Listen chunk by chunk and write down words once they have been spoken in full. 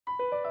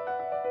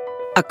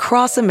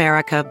Across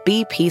America,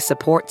 BP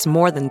supports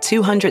more than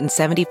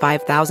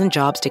 275,000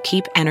 jobs to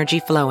keep energy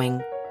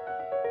flowing.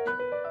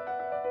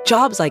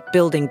 Jobs like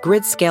building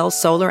grid-scale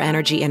solar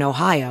energy in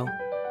Ohio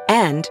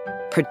and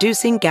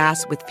producing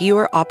gas with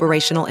fewer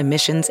operational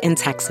emissions in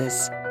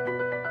Texas.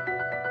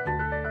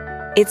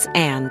 It's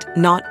and,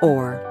 not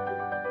or.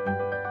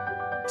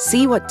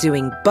 See what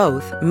doing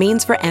both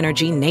means for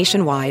energy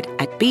nationwide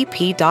at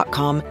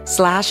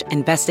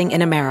bp.com/investing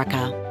in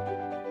America.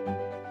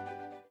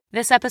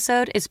 This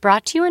episode is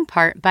brought to you in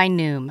part by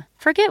Noom.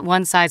 Forget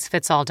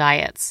one-size-fits-all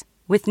diets.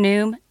 With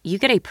Noom, you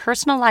get a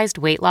personalized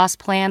weight loss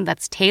plan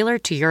that's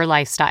tailored to your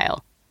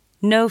lifestyle.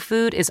 No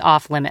food is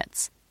off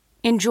limits.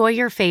 Enjoy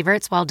your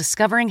favorites while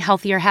discovering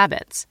healthier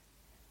habits.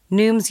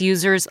 Noom's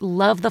users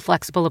love the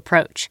flexible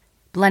approach,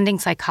 blending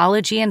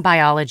psychology and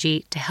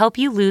biology to help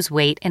you lose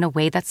weight in a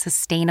way that's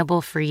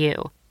sustainable for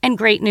you. And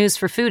great news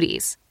for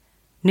foodies.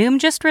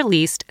 Noom just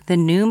released the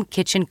Noom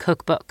Kitchen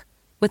Cookbook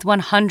with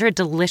 100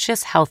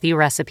 delicious, healthy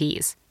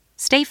recipes.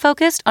 Stay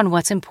focused on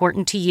what's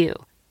important to you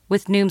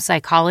with Noom's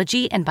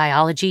psychology and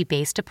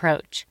biology-based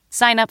approach.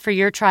 Sign up for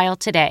your trial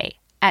today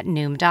at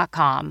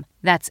Noom.com.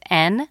 That's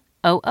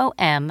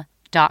NOOM.com.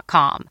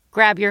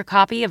 Grab your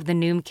copy of the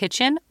Noom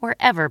Kitchen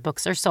wherever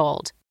books are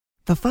sold.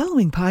 The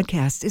following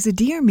podcast is a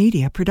Dear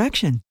Media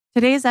production.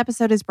 Today's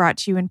episode is brought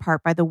to you in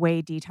part by the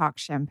Way Detox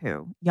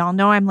Shampoo. Y'all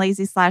know I'm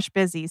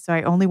lazy/busy, so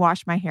I only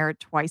wash my hair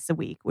twice a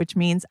week, which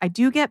means I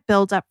do get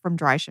buildup from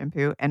dry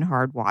shampoo and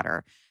hard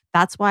water.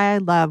 That's why I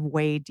love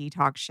Way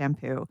Detox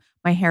Shampoo.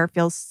 My hair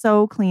feels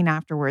so clean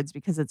afterwards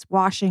because it's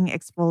washing,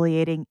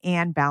 exfoliating,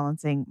 and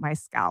balancing my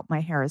scalp.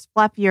 My hair is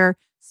fluffier,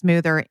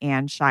 smoother,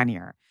 and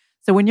shinier.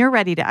 So when you're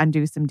ready to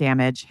undo some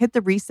damage, hit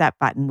the reset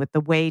button with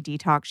the Way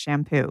Detox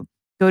Shampoo.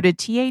 Go to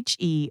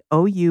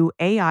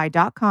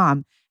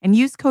THEOUAI.com and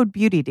use code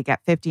BEAUTY to get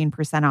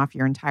 15% off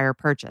your entire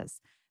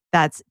purchase.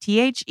 That's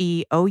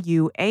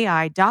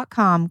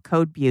THEOUAI.com,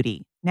 code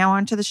BEAUTY. Now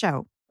on to the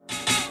show.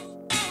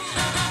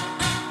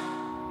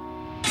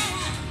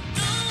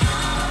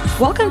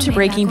 Welcome to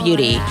Breaking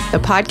Beauty,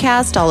 the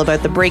podcast all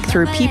about the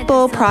breakthrough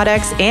people,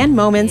 products, and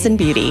moments in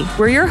beauty.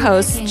 We're your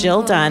hosts,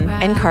 Jill Dunn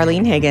and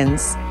Carlene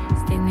Higgins.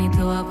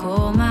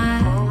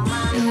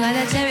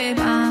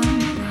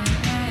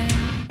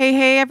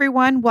 Hey,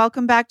 everyone.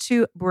 Welcome back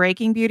to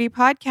Breaking Beauty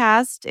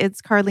Podcast.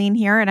 It's Carlene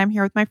here, and I'm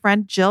here with my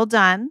friend Jill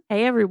Dunn.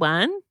 Hey,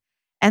 everyone.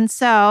 And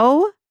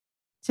so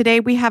today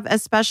we have a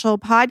special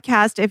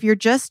podcast. If you're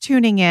just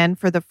tuning in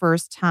for the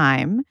first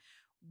time,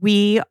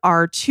 we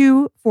are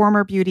two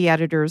former beauty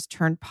editors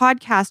turned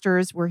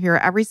podcasters. We're here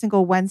every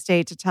single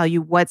Wednesday to tell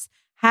you what's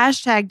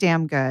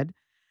 #damn good,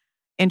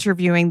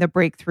 interviewing the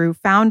breakthrough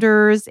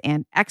founders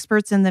and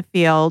experts in the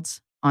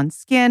field on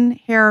skin,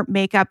 hair,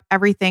 makeup,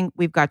 everything.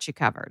 We've got you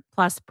covered.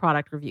 Plus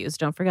product reviews.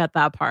 Don't forget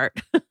that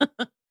part.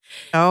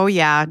 Oh,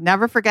 yeah.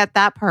 Never forget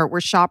that part.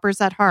 We're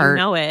shoppers at heart. You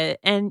know it.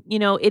 And,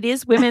 it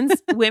is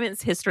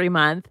Women's History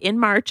Month in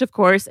March, of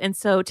course. And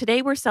so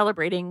today we're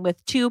celebrating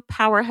with two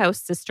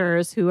powerhouse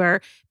sisters who are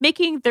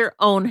making their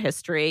own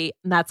history.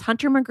 And that's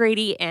Hunter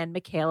McGrady and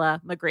Michaela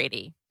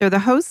McGrady. They're the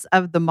hosts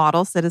of the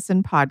Model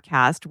Citizen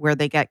podcast, where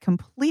they get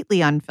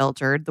completely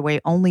unfiltered, the way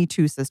only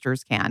two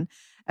sisters can,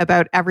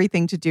 about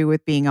everything to do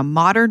with being a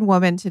modern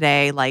woman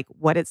today, like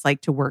what it's like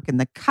to work in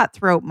the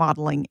cutthroat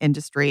modeling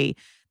industry.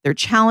 They're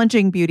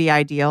challenging beauty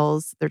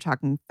ideals. They're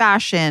talking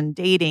fashion,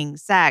 dating,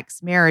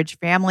 sex, marriage,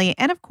 family,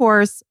 and of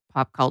course,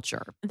 pop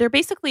culture. They're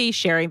basically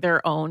sharing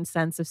their own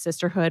sense of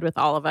sisterhood with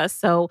all of us.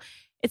 So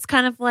it's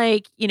kind of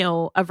like,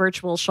 a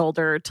virtual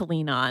shoulder to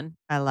lean on.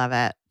 I love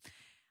it.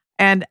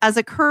 And as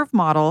a curve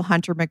model,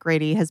 Hunter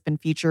McGrady has been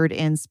featured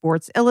in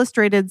Sports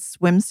Illustrated's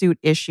swimsuit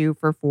issue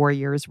for 4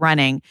 years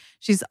running.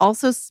 She's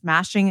also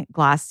smashing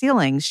glass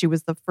ceilings. She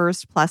was the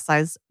first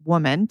plus-size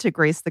woman to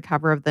grace the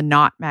cover of the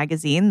Knot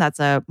magazine.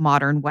 That's a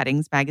modern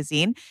weddings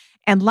magazine.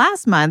 And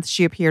last month,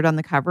 she appeared on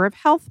the cover of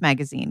Health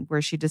magazine,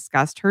 where she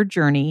discussed her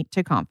journey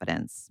to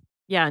confidence.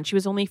 Yeah, and she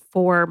was only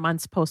 4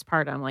 months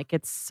postpartum. Like,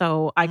 it's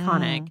so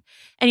iconic.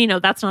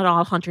 And, that's not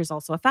all. Hunter's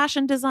also a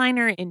fashion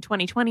designer. In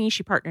 2020,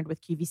 she partnered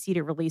with QVC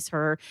to release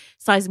her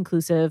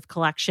size-inclusive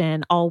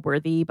collection, All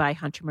Worthy by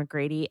Hunter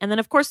McGrady. And then,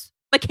 of course,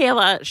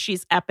 Michaela,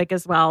 she's epic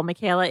as well.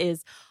 Michaela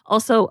is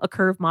also a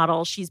curve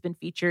model. She's been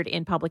featured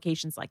in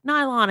publications like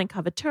Nylon and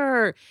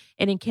Coveteur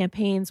and in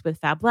campaigns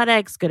with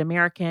Fabletics, Good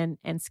American,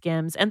 and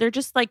Skims. And they're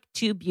just like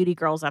two beauty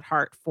girls at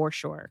heart, for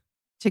sure.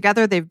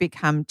 Together, they've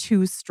become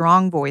two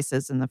strong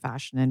voices in the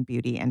fashion and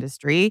beauty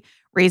industry,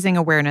 raising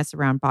awareness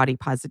around body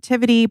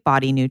positivity,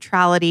 body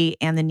neutrality,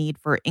 and the need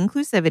for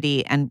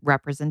inclusivity and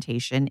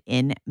representation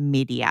in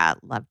media.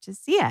 Love to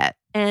see it.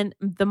 And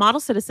the Model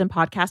Citizen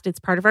podcast, it's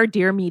part of our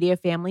Dear Media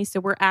family.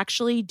 So we're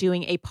actually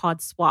doing a pod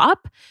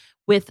swap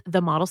with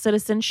the Model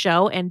Citizen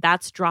show, and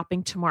that's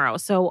dropping tomorrow.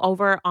 So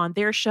over on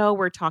their show,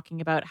 we're talking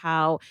about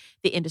how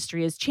the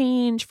industry has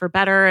changed for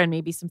better and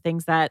maybe some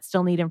things that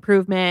still need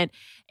improvement.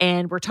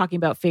 And we're talking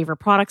about favorite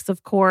products,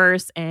 of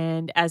course.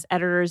 And as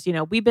editors,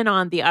 we've been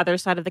on the other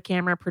side of the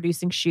camera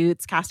producing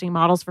shoots, casting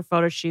models for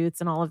photo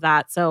shoots and all of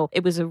that. So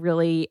it was a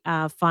really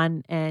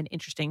fun and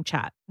interesting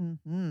chat.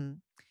 Mm-hmm.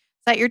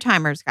 Set your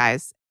timers,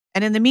 guys.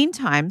 And in the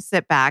meantime,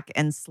 sit back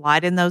and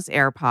slide in those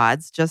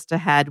AirPods. Just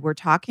ahead, we're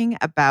talking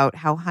about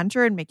how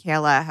Hunter and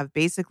Michaela have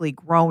basically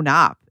grown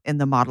up in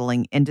the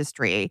modeling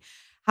industry,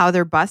 how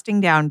they're busting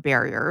down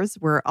barriers.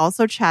 We're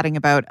also chatting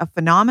about a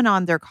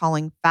phenomenon they're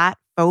calling fat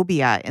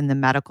phobia in the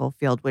medical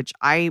field, which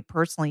I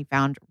personally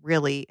found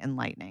really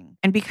enlightening.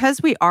 And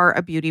because we are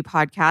a beauty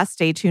podcast,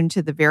 stay tuned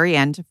to the very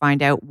end to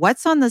find out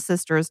what's on the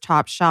sisters'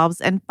 top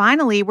shelves. And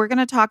finally, we're going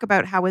to talk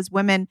about how as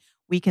women,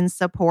 we can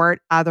support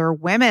other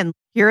women.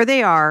 Here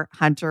they are,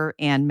 Hunter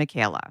and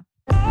Michaela.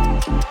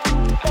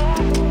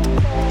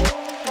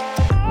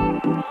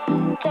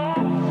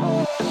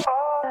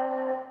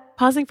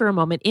 Pausing for a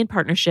moment in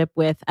partnership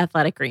with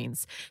Athletic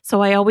Greens.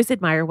 So I always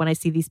admire when I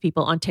see these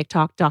people on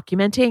TikTok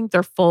documenting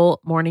their full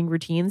morning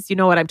routines. You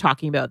know what I'm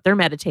talking about. They're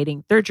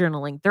meditating, they're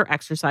journaling, they're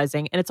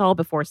exercising, and it's all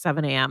before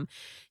 7 a.m.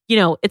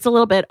 It's a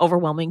little bit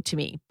overwhelming to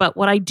me, but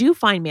what I do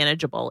find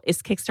manageable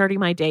is kickstarting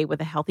my day with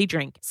a healthy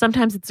drink.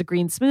 Sometimes it's a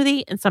green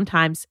smoothie, and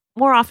sometimes,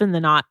 more often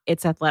than not,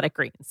 it's Athletic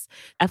Greens.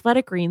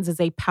 Athletic Greens is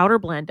a powder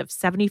blend of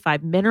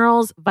 75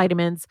 minerals,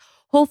 vitamins,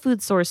 whole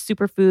food source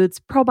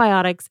superfoods,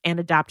 probiotics, and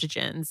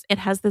adaptogens. It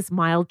has this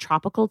mild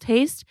tropical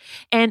taste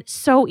and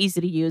so easy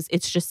to use.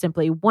 It's just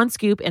simply 1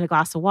 scoop in a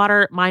glass of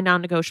water. My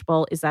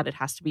non-negotiable is that it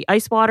has to be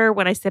ice water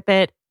when I sip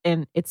it,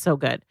 and it's so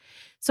good.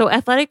 So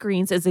Athletic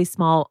Greens is a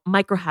small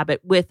micro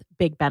habit with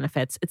big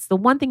benefits. It's the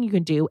one thing you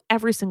can do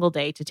every single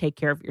day to take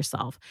care of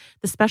yourself.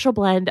 The special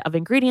blend of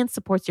ingredients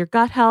supports your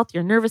gut health,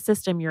 your nervous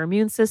system, your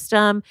immune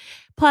system.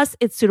 Plus,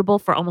 it's suitable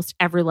for almost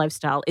every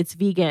lifestyle. It's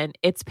vegan,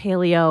 it's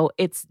paleo,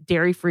 it's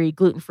dairy-free,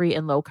 gluten-free,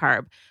 and low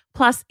carb.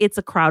 Plus, it's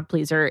a crowd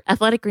pleaser.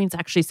 Athletic Greens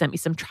actually sent me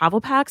some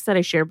travel packs that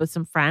I shared with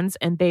some friends,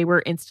 and they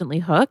were instantly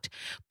hooked.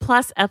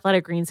 Plus,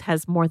 Athletic Greens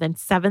has more than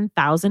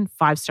 7,000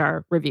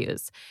 5-star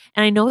reviews.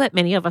 And I know that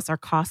many of us are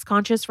cost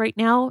conscious right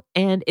now,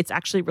 and it's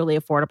actually really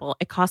affordable.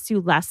 It costs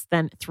you less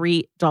than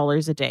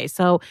 $3 a day.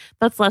 So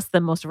that's less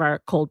than most of our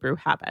cold brew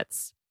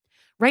habits.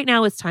 Right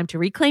now, it's time to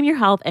reclaim your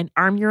health and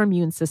arm your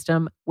immune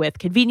system with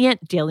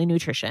convenient daily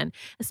nutrition,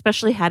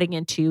 especially heading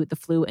into the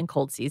flu and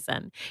cold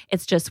season.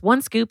 It's just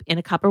 1 scoop in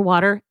a cup of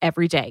water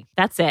every day.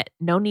 That's it.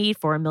 No need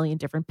for a million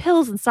different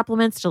pills and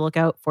supplements to look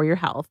out for your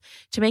health.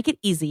 To make it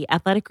easy,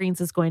 Athletic Greens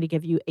is going to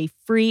give you a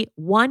free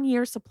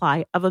 1-year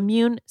supply of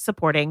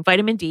immune-supporting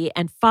vitamin D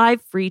and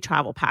 5 free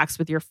travel packs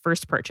with your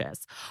first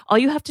purchase. All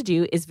you have to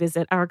do is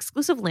visit our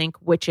exclusive link,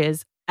 which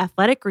is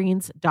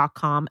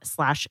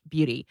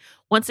athleticgreens.com/beauty.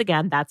 Once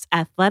again, that's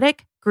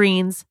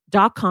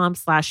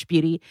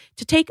athleticgreens.com/beauty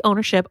to take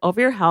ownership over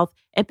your health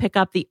and pick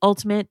up the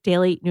ultimate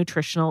daily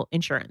nutritional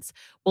insurance.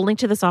 We'll link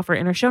to this offer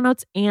in our show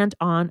notes and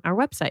on our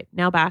website.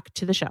 Now back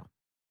to the show.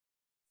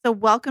 So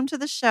welcome to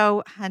the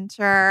show,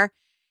 Hunter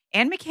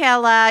and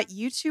Michaela.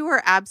 You two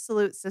are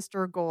absolute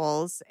sister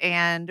goals.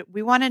 And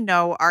we want to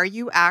know, are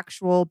you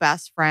actual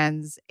best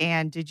friends?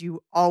 And did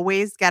you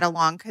always get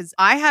along? Because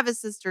I have a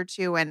sister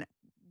too, and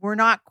we're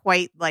not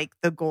quite like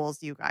the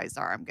goals you guys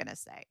are, I'm going to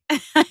say.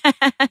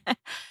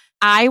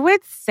 I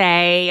would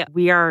say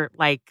we are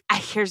like,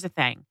 here's the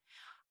thing.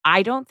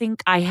 I don't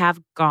think I have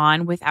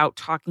gone without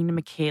talking to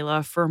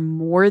Michaela for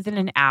more than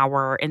an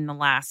hour in the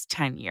last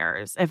 10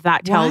 years, if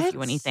that tells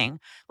you anything.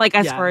 Like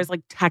as far as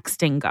like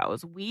texting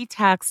goes, we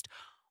text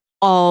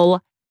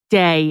all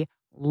day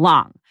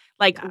long.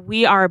 Like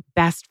we are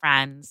best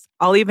friends.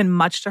 I'll even,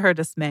 much to her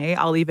dismay,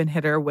 I'll even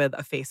hit her with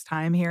a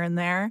FaceTime here and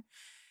there.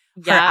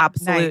 Her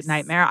absolute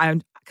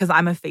nightmare. Because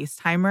I'm a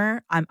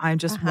FaceTimer. I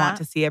just want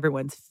to see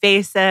everyone's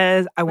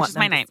faces. I want them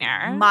my to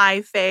nightmare. see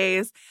my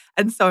face.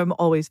 And so I'm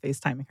always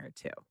FaceTiming her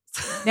too.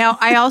 Now,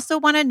 I also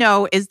want to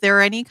know, is there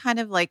any kind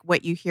of like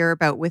what you hear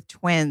about with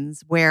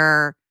twins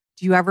where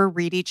do you ever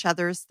read each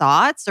other's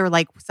thoughts or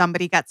like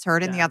somebody gets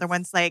hurt and the other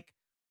one's like,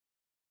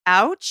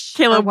 ouch?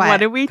 Caleb, what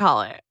do we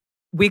call it?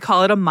 We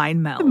call it a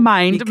mind meld.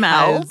 Mind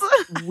meld.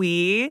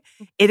 It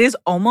is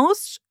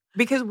almost...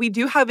 Because we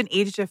do have an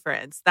age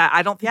difference that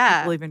I don't think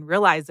people even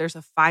realize. There's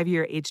a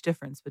 5-year age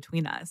difference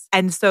between us.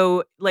 And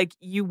so like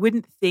you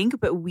wouldn't think,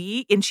 but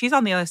and she's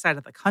on the other side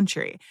of the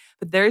country.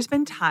 But there's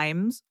been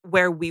times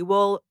where we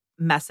will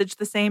message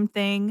the same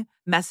thing,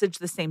 message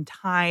the same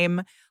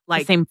time.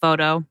 Like the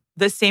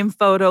same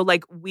photo.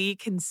 Like we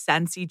can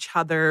sense each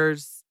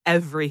other's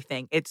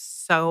everything. It's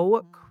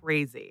so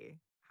crazy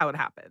how it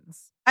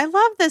happens. I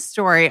love this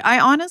story. I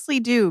honestly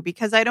do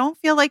because I don't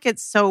feel like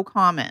it's so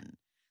common.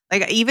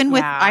 Like even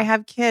with, I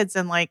have kids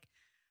and like,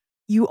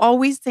 you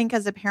always think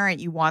as a parent,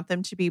 you want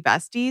them to be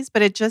besties,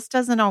 but it just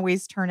doesn't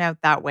always turn out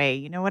that way.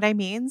 You know what I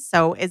mean?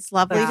 So it's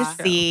lovely to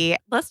see.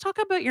 Let's talk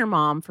about your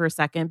mom for a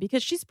second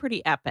because she's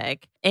pretty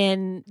epic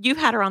and you've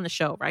had her on the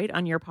show, right?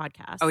 On your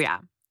podcast. Oh yeah.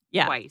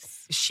 Yeah.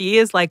 twice. She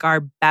is like our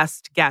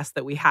best guest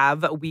that we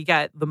have. We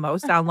get the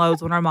most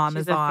downloads when our mom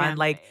She's is a on. fan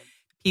Like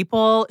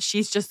fave.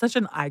 she's just such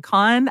an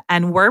icon.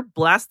 And we're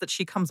blessed that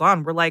she comes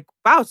on. We're like,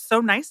 wow, it's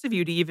so nice of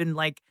you to even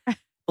like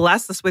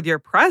bless us with your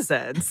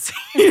presence.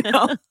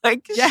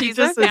 Like She's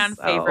a fan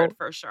favorite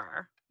for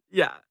sure.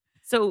 Yeah.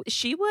 So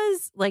she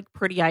was like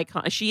pretty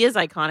iconic. She is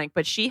iconic,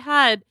 but she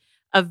had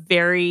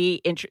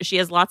she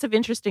has lots of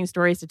interesting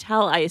stories to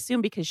tell, I assume,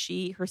 because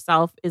she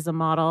herself is a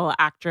model,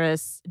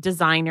 actress,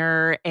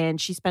 designer, and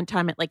she spent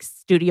time at like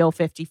Studio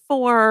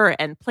 54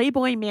 and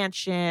Playboy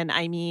Mansion.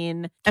 I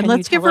mean, And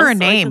let's give her a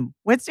name.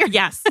 What's her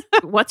Yes.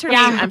 What's her name?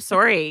 I'm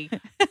sorry.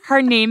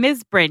 Her name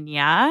is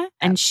Brynja,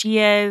 and she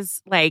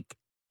is like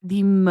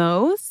the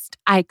most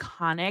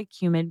iconic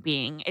human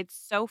being. It's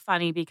so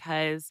funny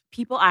because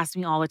people ask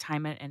me all the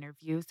time at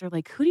interviews, they're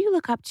like, who do you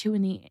look up to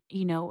in the,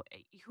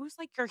 who's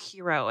like your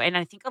hero? And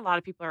I think a lot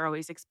of people are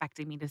always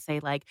expecting me to say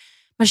like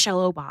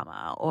Michelle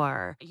Obama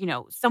or,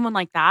 someone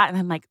like that. And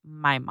I'm like,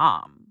 my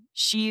mom.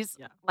 She's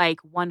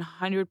like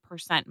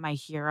 100% my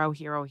hero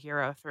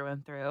through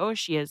and through.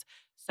 She is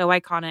so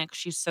iconic.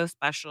 She's so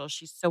special.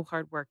 She's so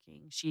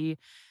hardworking. She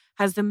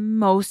has the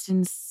most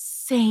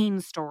insane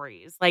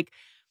stories. Like,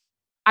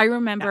 I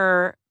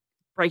remember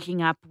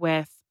breaking up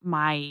with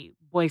my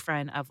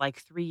boyfriend of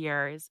like 3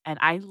 years, and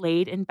I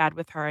laid in bed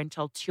with her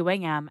until 2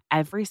 a.m.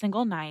 every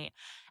single night.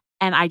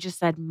 And I just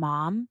said,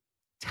 Mom,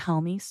 tell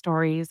me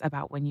stories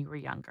about when you were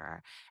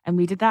younger. And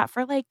we did that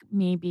for like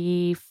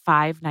maybe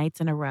 5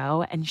 nights in a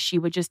row. And she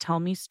would just tell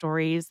me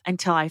stories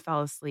until I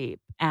fell asleep.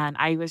 And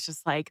I was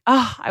just like,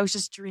 I was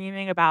just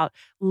dreaming about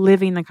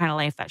living the kind of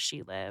life that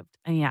she lived.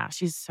 And yeah,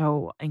 she's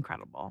so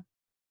incredible.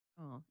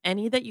 Oh,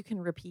 any that you can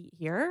repeat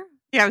here?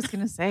 Yeah, I was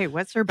going to say,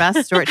 what's her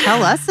best story?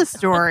 Tell us a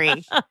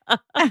story.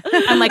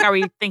 I'm like, are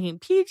we thinking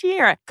PG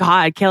or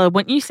God, Caleb,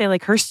 wouldn't you say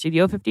like her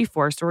Studio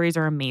 54 stories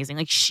are amazing?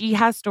 Like she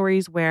has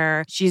stories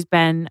where she's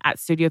been at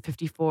Studio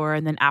 54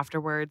 and then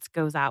afterwards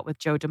goes out with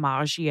Joe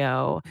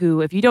DiMaggio,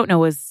 who, if you don't know,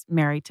 was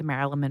married to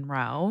Marilyn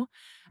Monroe.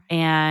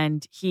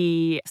 And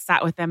he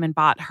sat with them and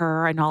bought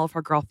her and all of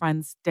her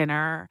girlfriends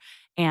dinner.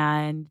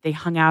 And they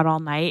hung out all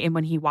night. And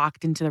when he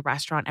walked into the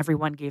restaurant,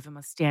 everyone gave him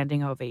a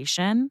standing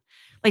ovation.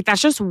 Like,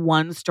 that's just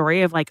one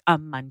story of like a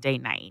Monday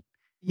night.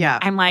 Yeah.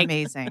 I'm like,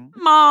 amazing.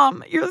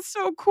 Mom, you're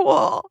so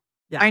cool.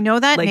 Yeah. I know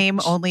that name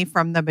only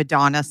from the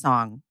Madonna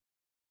song.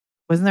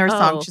 Wasn't there a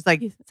song? She's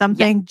like,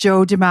 something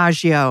Joe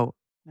DiMaggio.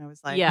 And I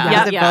was like,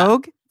 is it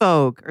Vogue?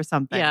 Vogue or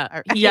something.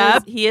 Yeah.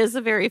 He is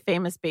a very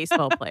famous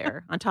baseball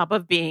player on top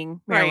of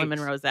being Marilyn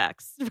Monroe's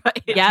ex.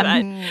 Right. Yeah.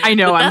 I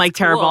know. I'm like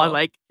terrible. Cool. I'm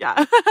like,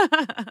 yeah.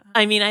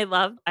 I mean, I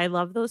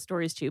love those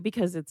stories too,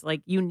 because it's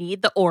like you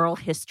need the oral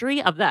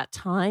history of that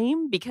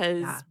time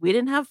because we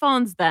didn't have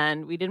phones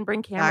then. We didn't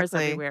bring cameras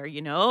everywhere,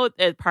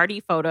 party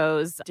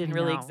photos didn't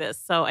really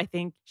exist. So I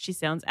think she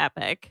sounds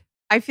epic.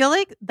 I feel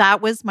like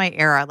that was my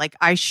era. Like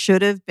I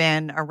should have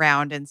been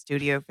around in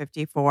Studio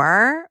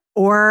 54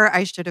 or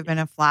I should have been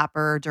a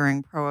flapper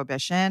during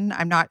Prohibition.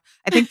 I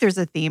think there's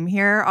a theme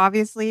here.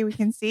 Obviously we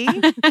can see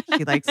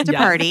she likes to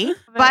party,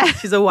 but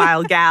she's a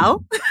wild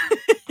gal.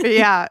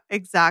 Yeah,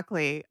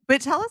 exactly. But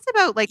tell us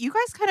about like, you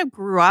guys kind of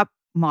grew up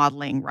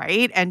modeling,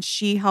 right? And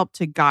she helped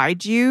to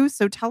guide you.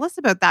 So tell us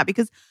about that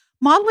because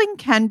modeling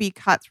can be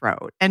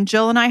cutthroat. And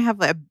Jill and I have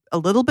a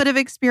little bit of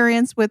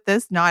experience with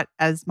this, not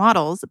as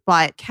models,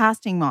 but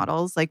casting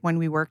models, like when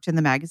we worked in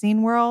the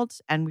magazine world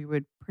and we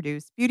would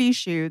produce beauty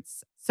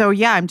shoots. So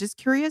yeah, I'm just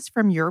curious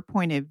from your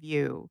point of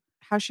view,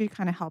 how she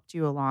kind of helped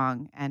you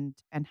along and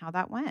how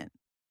that went.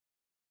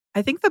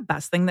 I think the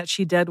best thing that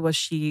she did was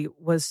she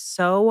was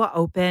so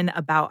open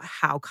about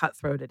how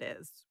cutthroat it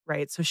is,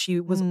 right? So she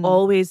was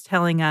always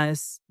telling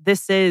us,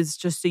 this is,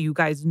 just so you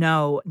guys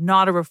know,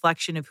 not a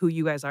reflection of who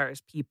you guys are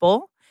as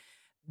people.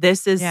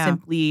 This is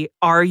simply,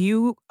 are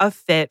you a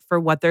fit for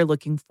what they're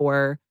looking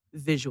for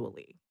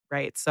visually,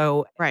 right?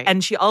 So,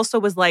 and she also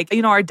was like,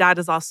 our dad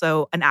is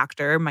also an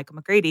actor, Michael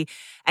McGrady,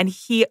 and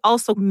he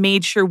also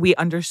made sure we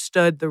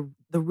understood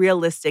the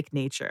realistic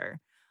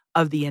nature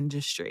of the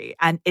industry.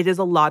 And it is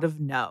a lot of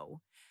no.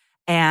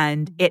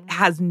 And it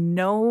has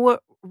no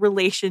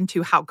relation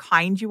to how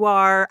kind you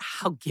are,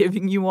 how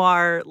giving you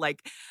are,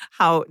 like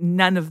how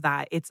none of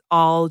that. It's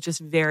all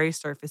just very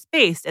surface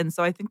based. And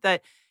so I think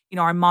that,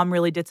 our mom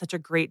really did such a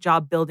great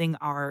job building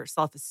our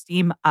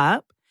self-esteem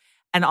up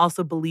and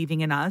also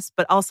believing in us,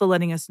 but also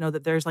letting us know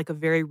that there's like a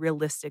very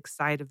realistic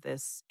side of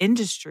this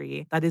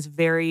industry that is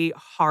very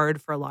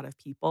hard for a lot of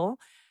people.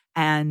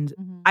 And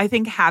I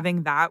think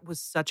having that was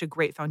such a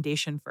great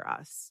foundation for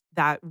us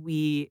that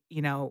we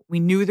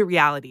knew the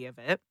reality of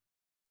it.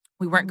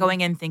 We weren't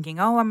going in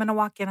thinking, oh, I'm going to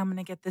walk in, I'm going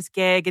to get this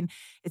gig and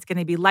it's going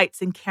to be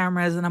lights and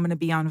cameras and I'm going to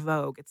be on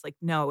Vogue. It's like,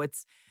 no,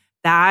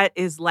 that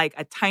is like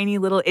a tiny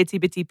little itsy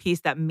bitsy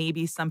piece that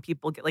maybe some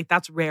people get, like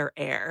that's rare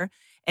air.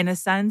 In a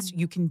sense,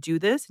 you can do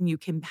this and you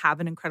can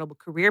have an incredible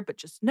career, but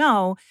just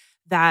know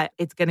that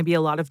it's going to be a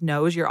lot of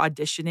no's. You're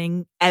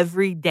auditioning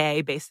every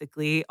day,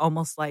 basically,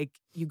 almost like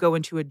you go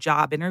into a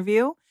job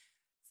interview.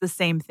 It's the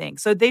same thing.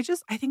 So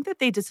I think that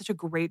they did such a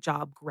great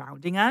job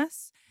grounding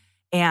us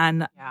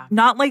and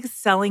not like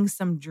selling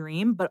some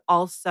dream, but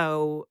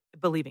also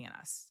believing in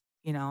us,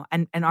 you know,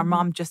 and our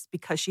mom, just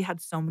because she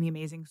had so many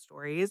amazing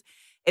stories,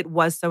 it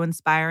was so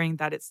inspiring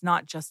that it's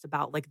not just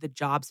about like the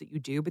jobs that you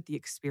do, but the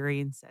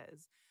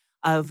experiences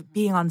of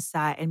being on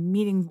set and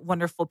meeting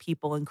wonderful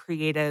people and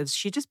creatives.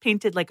 She just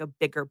painted like a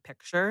bigger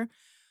picture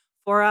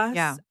for us.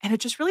 Yeah. And it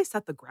just really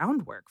set the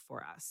groundwork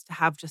for us to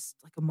have just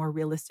like a more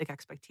realistic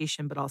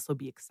expectation, but also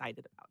be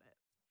excited about it.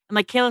 And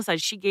like Kayla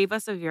said, she gave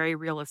us a very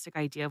realistic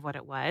idea of what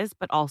it was,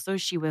 but also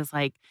she was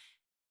like,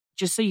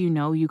 just so you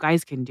know, you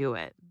guys can do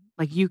it.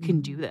 Like, you can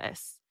do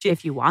this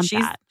if you want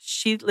that.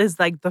 She is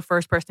like the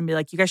first person to be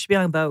like, you guys should be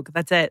on Vogue.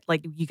 That's it.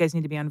 Like, you guys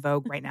need to be on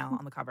Vogue right now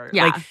on the cover.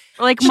 Yeah.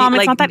 Like Mom,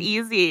 it's not that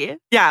easy.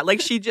 Yeah.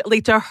 Like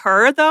like to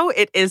her though,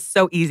 it is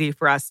so easy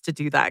for us to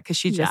do that because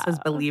she just has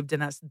believed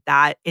in us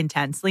that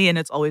intensely. And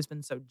it's always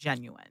been so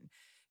genuine.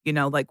 You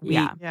know, like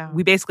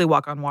we basically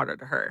walk on water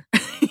to her.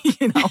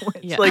 You know,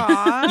 it's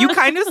like you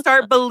kind of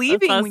start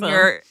believing when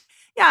you're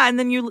and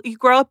then you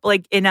grow up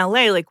like in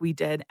LA like we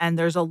did, and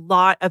there's a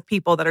lot of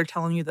people that are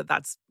telling you that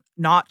that's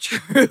not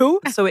true.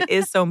 So it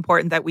is so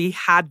important that we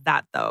had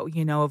that though,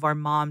 you know, of our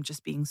mom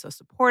just being so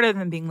supportive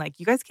and being like,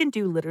 you guys can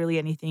do literally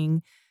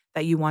anything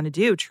that you want to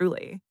do,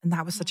 truly. And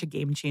that was such a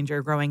game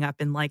changer growing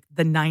up in like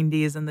the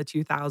 90s and the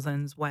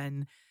 2000s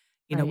when,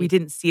 you know, we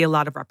didn't see a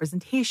lot of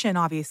representation,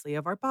 obviously,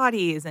 of our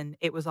bodies. And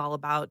it was all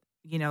about,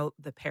 you know,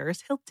 the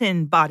Paris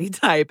Hilton body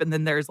type. And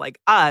then there's like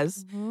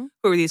us who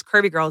are these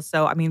curvy girls.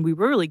 So, I mean, we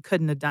really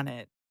couldn't have done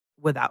it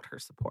without her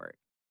support.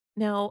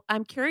 Now,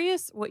 I'm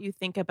curious what you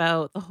think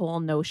about the whole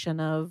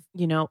notion of,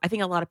 you know, I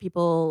think a lot of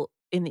people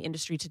in the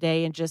industry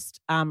today and just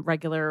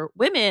regular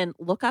women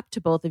look up to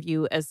both of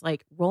you as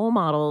like role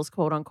models,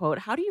 quote unquote.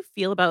 How do you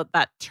feel about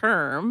that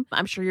term?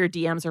 I'm sure your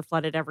DMs are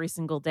flooded every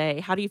single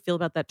day. How do you feel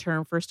about that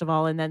term, first of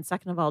all? And then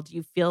second of all, do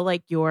you feel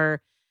like you're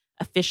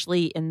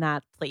officially in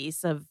that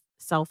place of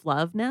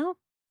self-love now?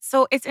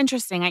 So it's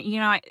interesting.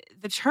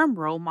 The term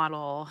role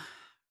model,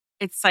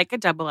 it's like a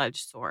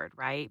double-edged sword,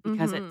 right?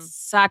 Because it's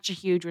such a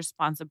huge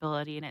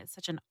responsibility and it's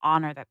such an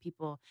honor that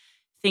people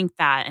think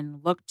that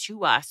and look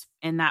to us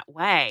in that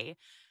way.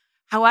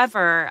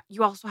 However,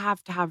 you also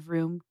have to have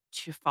room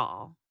to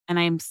fall. And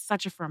I am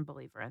such a firm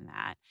believer in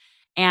that.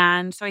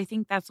 And so I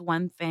think that's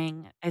one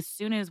thing. As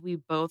soon as we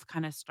both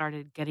kind of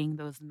started getting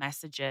those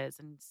messages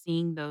and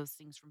seeing those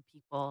things from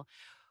people,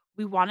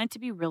 we wanted to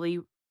be really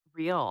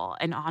real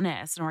and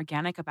honest and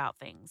organic about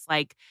things.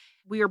 Like,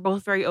 we are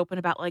both very open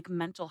about like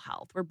mental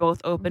health. We're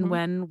both open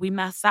when we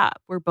mess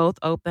up. We're both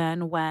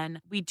open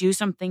when we do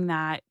something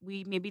that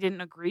we maybe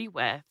didn't agree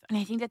with. And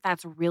I think that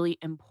that's really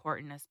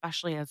important,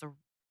 especially as a,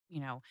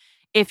 you know,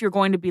 if you're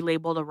going to be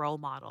labeled a role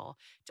model,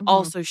 to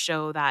also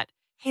show that,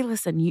 hey,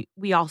 listen,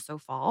 we also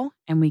fall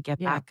and we get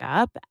back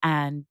up,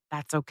 and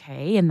that's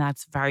okay. And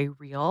that's very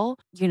real,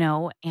 you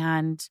know.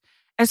 And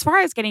as far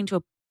as getting to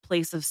a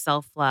place of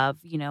self-love,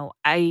 you know,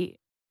 I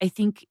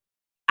think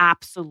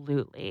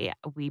absolutely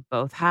we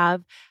both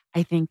have.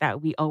 I think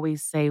that we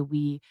always say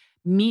we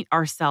meet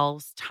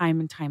ourselves time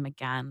and time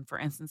again. For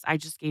instance, I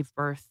just gave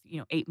birth,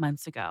 8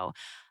 months ago.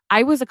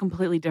 I was a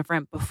completely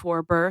different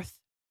before birth,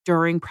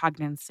 during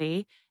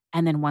pregnancy,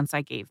 and then once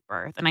I gave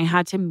birth. And I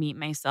had to meet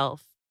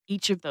myself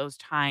each of those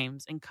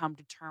times and come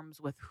to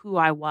terms with who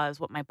I was,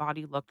 what my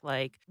body looked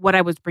like, what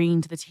I was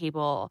bringing to the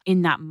table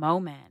in that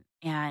moment.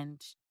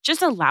 And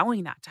just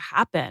allowing that to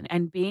happen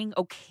and being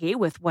okay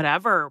with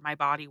whatever my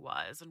body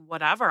was and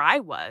whatever I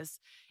was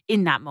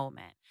in that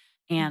moment.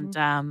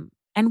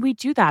 And we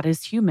do that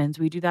as humans.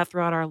 We do that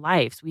throughout our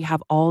lives. We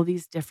have all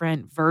these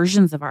different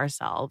versions of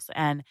ourselves,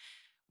 and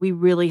we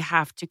really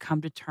have to come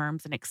to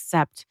terms and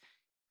accept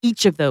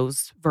each of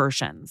those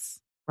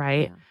versions,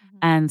 right? Yeah.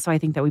 And so I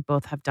think that we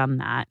both have done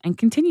that and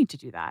continue to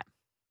do that.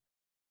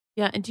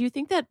 Yeah. And do you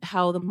think that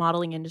how the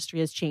modeling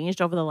industry has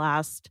changed over the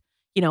last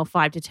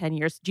 5 to 10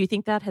 years, do you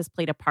think that has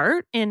played a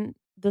part in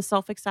the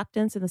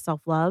self-acceptance and the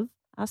self-love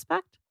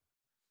aspect?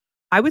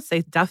 I would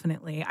say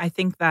definitely. I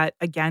think that,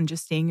 again,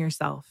 just seeing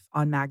yourself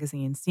on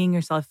magazines, seeing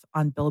yourself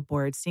on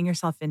billboards, seeing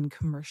yourself in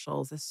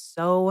commercials is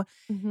so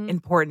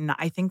important.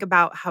 I think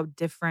about how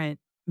different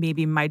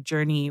maybe my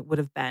journey would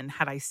have been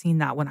had I seen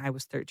that when I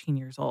was 13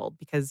 years old,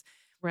 because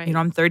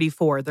I'm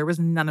 34. There was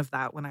none of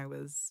that when I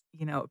was,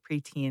 a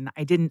preteen.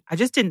 I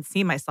just didn't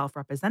see myself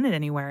represented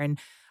anywhere. And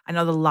I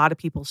know that a lot of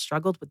people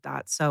struggled with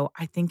that. So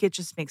I think it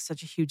just makes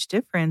such a huge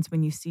difference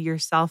when you see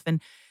yourself.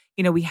 And,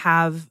 we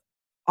have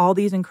all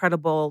these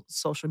incredible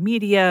social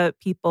media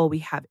people. We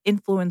have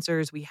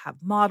influencers. We have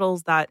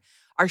models that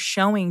are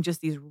showing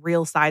just these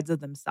real sides of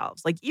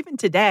themselves. Like even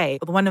today,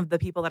 one of the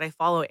people that I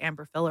follow,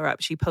 Amber Fillerup,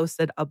 she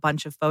posted a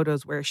bunch of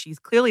photos where she's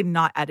clearly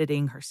not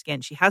editing her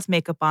skin. She has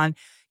makeup on.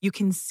 You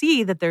can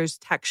see that there's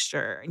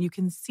texture and you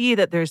can see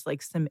that there's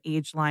like some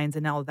age lines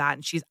and all that.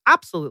 And she's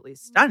absolutely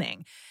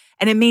stunning.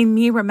 And it made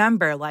me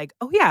remember like,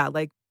 oh yeah,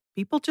 like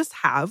people just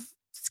have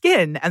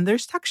skin and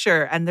there's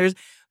texture and there's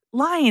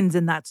lines,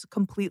 and that's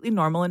completely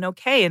normal and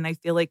okay. And I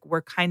feel like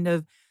we're kind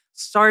of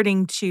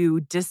starting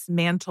to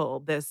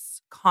dismantle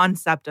this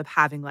concept of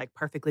having like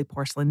perfectly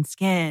porcelain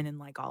skin and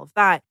like all of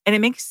that. And it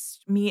makes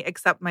me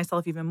accept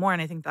myself even more.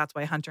 And I think that's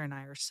why Hunter and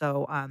I are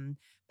so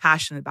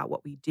passionate about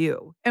what we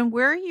do. And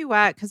where are you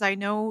at? Because I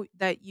know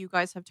that you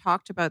guys have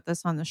talked about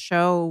this on the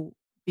show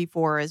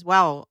before as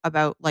well,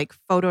 about like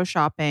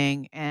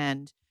photoshopping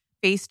and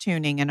face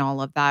tuning and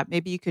all of that.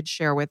 Maybe you could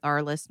share with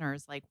our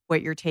listeners like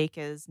what your take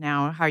is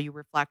now, how you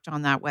reflect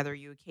on that, whether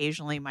you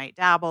occasionally might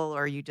dabble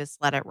or you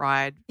just let it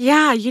ride.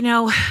 Yeah,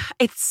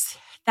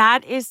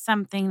 that is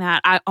something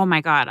that oh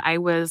my God, I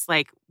was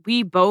like,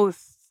 we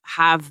both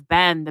have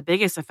been the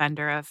biggest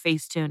offender of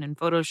Facetune and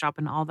Photoshop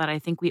and all that. I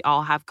think we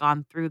all have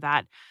gone through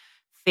that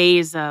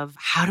phase of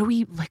how do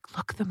we like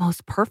look the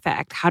most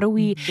perfect? How do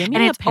we give and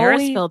me a it's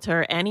Paris always,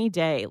 filter any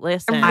day?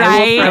 Listen,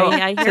 right?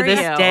 I hear To this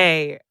you.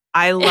 day,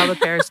 I love a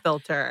Paris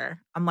filter.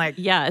 I'm like,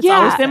 Yeah, it's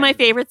always been my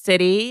favorite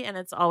city, and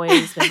it's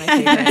always been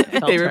my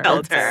favorite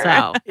filter.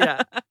 So,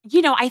 yeah.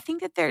 I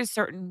think that there's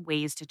certain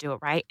ways to do it,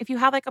 right? If you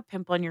have like a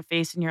pimple on your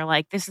face and you're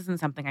like, this isn't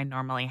something I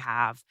normally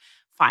have,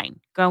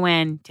 fine, go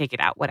in, take it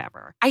out,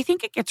 whatever. I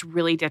think it gets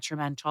really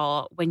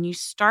detrimental when you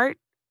start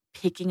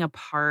picking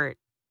apart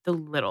the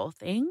little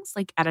things,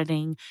 like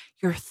editing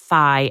your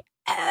thigh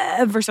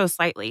ever so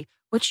slightly,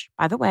 which,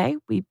 by the way,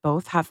 we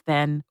both have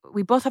done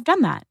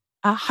that.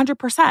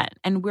 100%.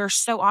 And we're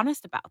so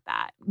honest about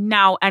that.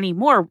 Now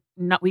anymore,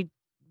 we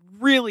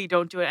really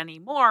don't do it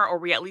anymore, or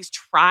we at least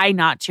try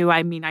not to.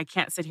 I mean, I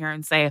can't sit here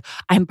and say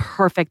I'm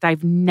perfect.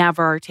 I've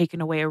never taken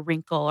away a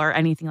wrinkle or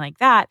anything like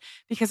that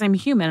because I'm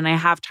human. And I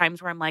have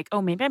times where I'm like,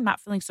 oh, maybe I'm not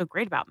feeling so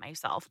great about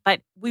myself.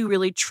 But we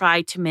really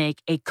try to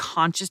make a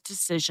conscious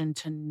decision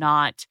to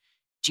not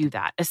do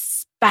that,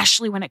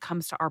 especially when it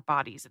comes to our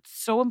bodies. It's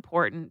so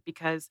important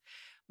because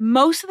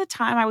most of the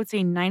time, I would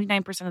say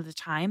 99% of the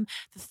time,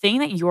 the thing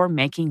that you're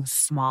making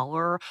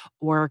smaller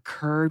or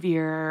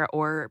curvier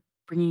or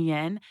bringing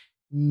in,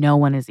 no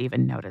one is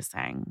even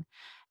noticing.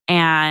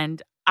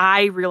 And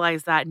I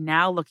realize that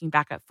now looking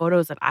back at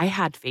photos that I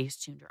had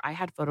Facetuned or I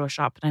had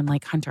Photoshopped, and I'm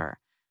like, Hunter,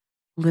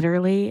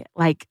 literally,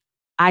 like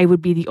I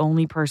would be the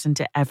only person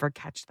to ever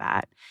catch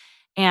that.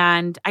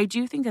 And I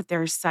do think that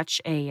there's such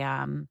a,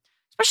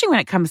 especially when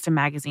it comes to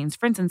magazines.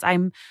 For instance,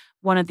 I'm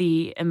one of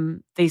the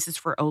faces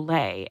for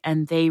Olay,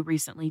 and they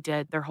recently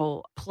did their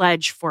whole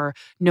pledge for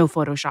no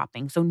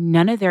photoshopping. So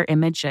none of their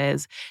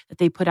images that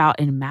they put out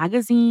in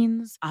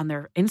magazines, on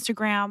their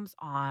Instagrams,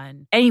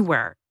 on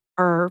anywhere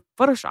are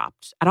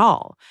photoshopped at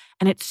all.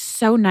 And it's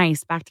so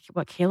nice, back to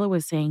what Kayla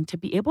was saying, to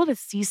be able to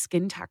see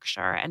skin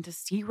texture and to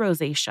see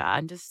rosacea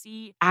and to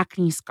see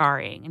acne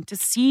scarring and to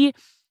see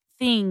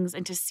things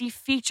and to see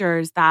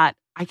features that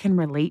I can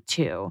relate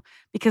to,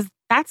 because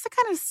that's the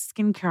kind of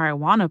skincare I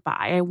want to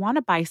buy. I want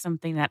to buy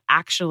something that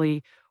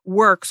actually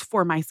works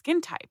for my skin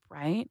type,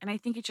 right? And I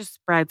think it just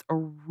spreads a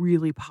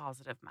really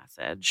positive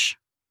message.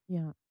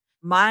 yeah.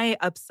 My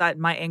upset,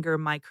 my anger,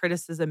 my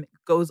criticism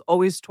goes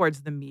always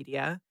towards the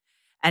media.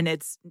 And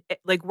it's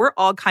like we're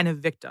all kind of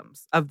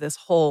victims of this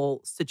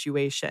whole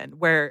situation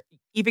where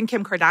even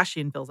Kim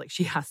Kardashian feels like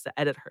she has to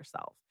edit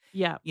herself.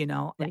 Yeah.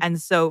 Like,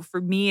 And so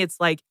for me, it's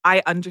like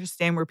I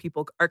understand where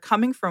people are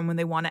coming from when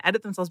they want to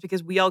edit themselves,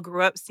 because we all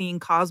grew up seeing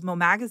Cosmo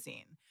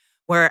magazine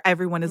where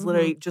everyone is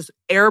literally just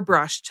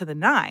airbrushed to the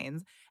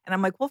nines. And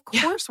I'm like, well, of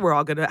course we're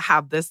all going to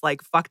have this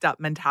like fucked up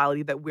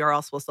mentality that we're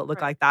all supposed to look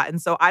like that.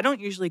 And so I don't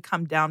usually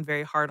come down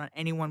very hard on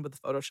anyone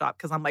with Photoshop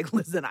because I'm like,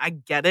 listen, I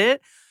get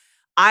it.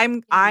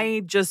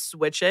 I just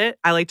switch it.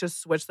 I like to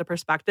switch the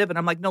perspective. And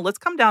I'm like, no, let's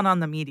come down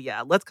on the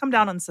media. Let's come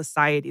down on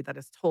society that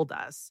has told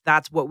us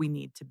that's what we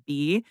need to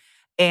be.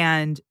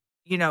 And,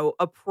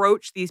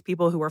 approach these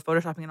people who are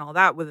photoshopping and all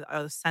that with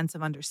a sense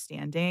of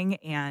understanding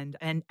and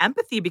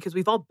empathy, because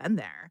we've all been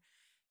there,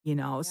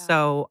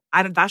 So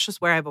that's just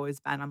where I've always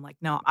been. I'm like,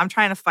 no, I'm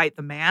trying to fight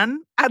the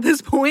man at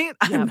this point.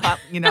 I'm not,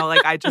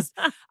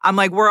 I'm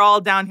like, we're all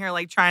down here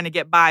like trying to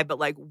get by, but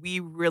like, we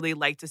really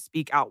like to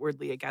speak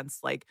outwardly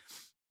against like,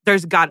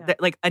 there's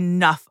like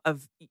enough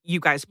of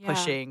you guys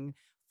pushing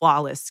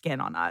flawless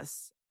skin on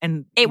us.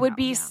 And it would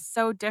be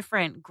so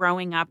different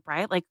growing up,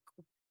 right? Like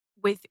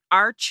with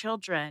our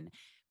children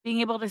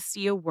being able to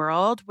see a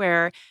world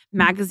where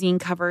magazine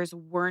covers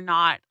were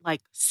not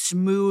like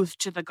smooth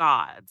to the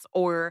gods,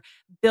 or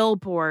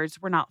billboards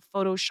were not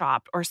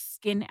photoshopped, or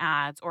skin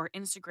ads or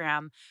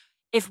Instagram.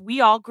 If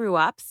we all grew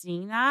up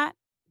seeing that,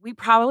 we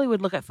probably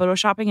would look at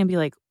photoshopping and be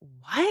like,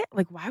 what?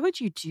 Like, why would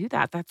you do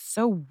that? That's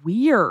so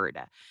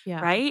weird. Yeah.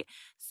 Right.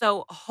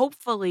 So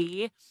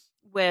hopefully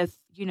with,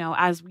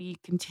 as we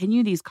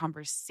continue these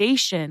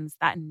conversations,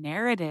 that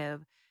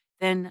narrative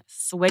then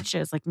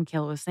switches, like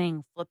Michaela was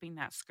saying, flipping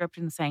that script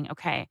and saying,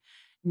 okay,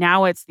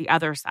 now it's the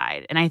other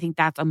side. And I think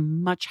that's a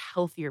much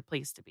healthier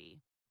place to be.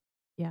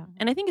 Yeah.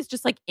 And I think it's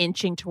just like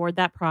inching toward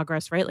that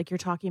progress, right? Like you're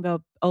talking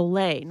about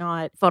Olay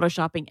not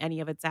photoshopping any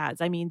of its ads.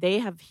 I mean, they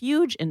have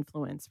huge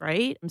influence,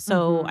 right?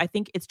 So I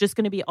think it's just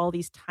going to be all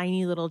these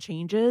tiny little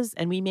changes,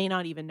 and we may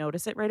not even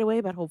notice it right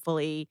away, but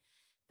hopefully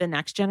the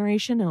next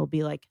generation, it'll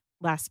be like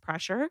less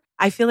pressure.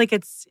 I feel like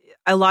it's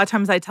a lot of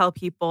times I tell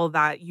people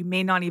that you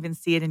may not even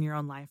see it in your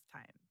own lifetime.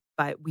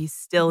 but we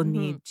still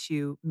need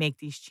to make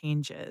these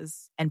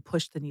changes and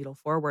push the needle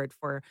forward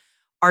for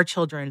our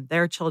children,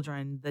 their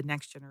children, the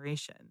next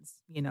generations,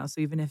 So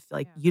even if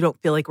you don't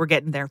feel like we're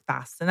getting there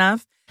fast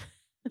enough,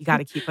 you got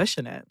to keep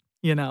pushing it,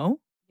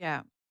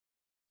 Yeah.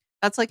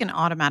 That's like an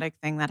automatic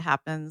thing that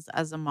happens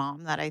as a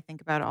mom that I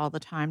think about all the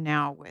time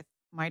now with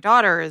my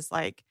daughter is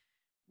like,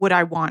 would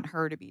I want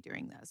her to be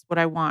doing this? Would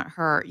I want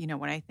her,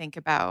 when I think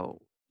about,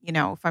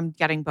 if I'm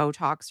getting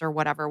Botox or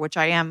whatever, which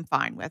I am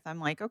fine with, I'm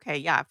like, okay,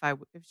 yeah,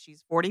 if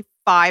she's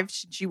 45,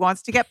 she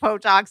wants to get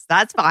Botox,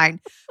 that's fine.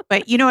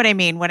 But you know what I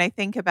mean? When I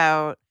think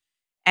about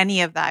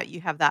any of that,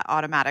 you have that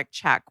automatic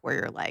check where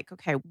you're like,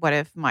 okay, what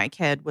if my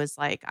kid was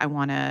like, I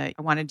want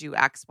to do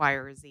X, Y,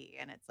 or Z?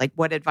 And it's like,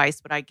 what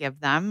advice would I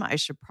give them? I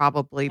should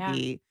probably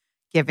be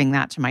giving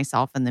that to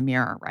myself in the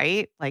mirror,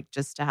 right? Like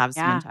just to have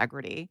some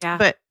integrity. Yeah.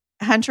 But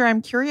Hunter,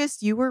 I'm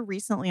curious, you were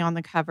recently on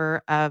the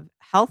cover of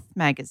Health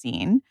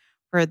magazine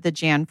for the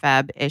Jan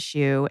Feb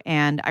issue.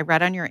 And I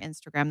read on your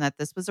Instagram that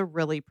this was a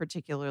really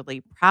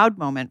particularly proud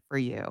moment for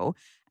you.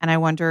 And I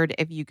wondered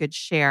if you could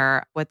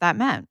share what that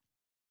meant.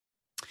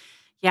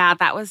 Yeah,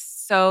 that was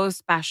so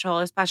special,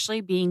 especially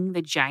being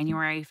the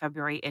January,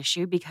 February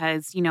issue,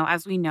 because,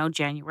 as we know,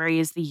 January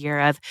is the year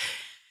of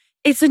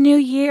it's a new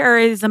year,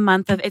 it's a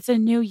month of it's a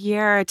new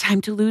year,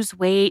 time to lose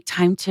weight,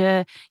 time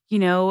to,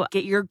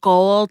 get your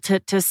goal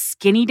to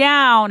skinny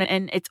down.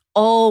 And it's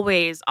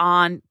always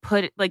on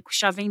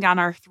shoving down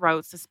our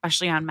throats,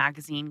 especially on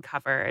magazine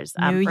covers.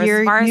 New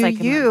year, new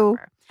you.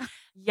 Remember.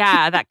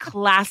 Yeah, that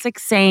classic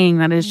saying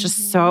that is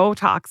just so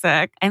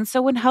toxic. And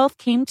so when Health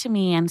came to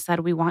me and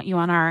said, we want you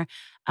on our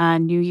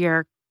New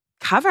Year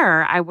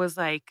cover, I was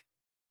like,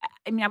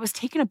 I was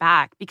taken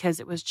aback because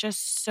it was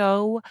just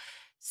so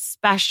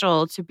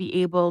special to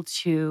be able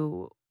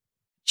to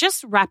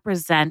just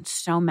represent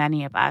so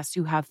many of us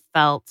who have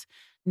felt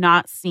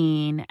not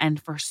seen and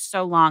for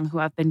so long who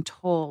have been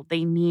told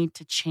they need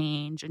to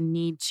change and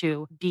need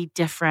to be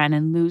different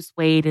and lose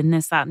weight and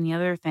this, that, and the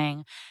other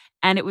thing.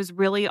 And it was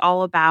really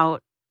all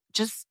about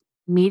just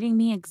meeting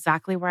me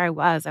exactly where I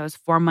was. I was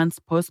 4 months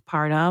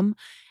postpartum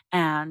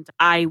and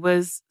I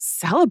was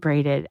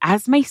celebrated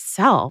as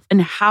myself,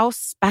 and how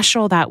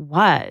special that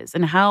was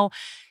and how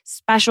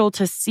special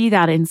to see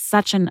that in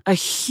such a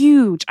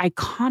huge,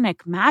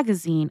 iconic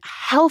magazine,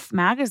 Health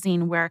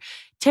magazine, where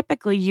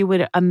typically you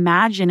would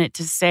imagine it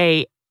to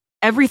say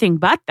everything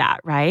but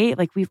that, right?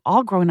 Like we've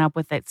all grown up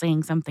with it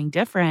saying something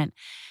different.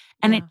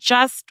 And it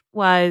just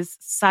was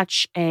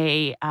such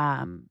a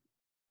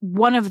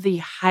one of the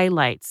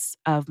highlights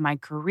of my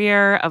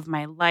career, of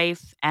my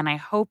life. And I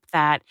hope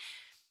that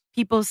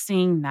people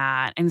seeing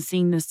that and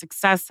seeing the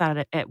success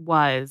that it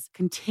was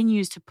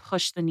continues to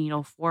push the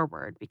needle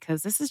forward,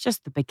 because this is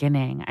just the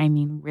beginning.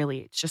 Really,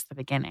 it's just the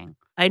beginning.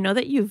 I know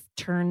that you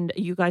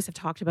guys have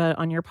talked about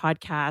on your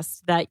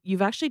podcast that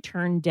you've actually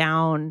turned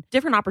down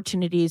different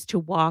opportunities to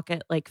walk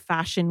at like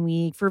Fashion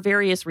Week for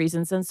various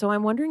reasons. And so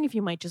I'm wondering if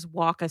you might just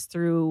walk us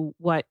through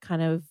what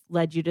kind of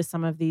led you to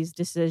some of these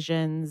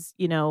decisions,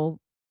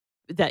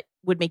 that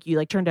would make you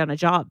like turn down a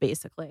job,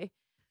 basically.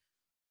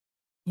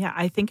 Yeah,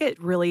 I think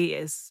it really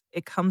is.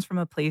 It comes from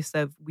a place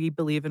of we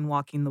believe in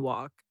walking the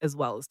walk as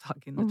well as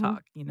talking the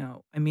talk.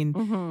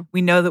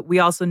 We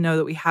also know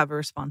that we have a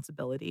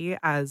responsibility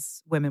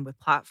as women with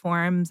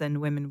platforms and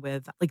women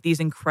with like these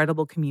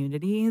incredible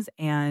communities.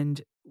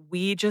 And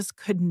we just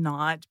could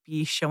not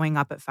be showing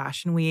up at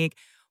Fashion Week,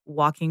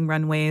 walking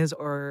runways,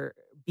 or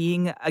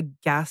being a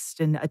guest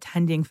and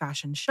attending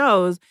fashion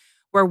shows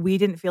where we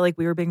didn't feel like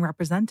we were being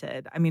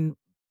represented.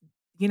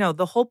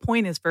 The whole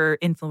point is for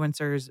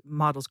influencers,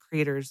 models,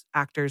 creators,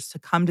 actors to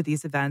come to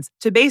these events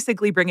to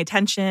basically bring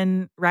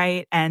attention,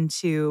 right? And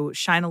to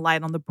shine a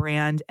light on the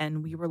brand.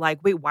 And we were like,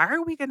 wait, why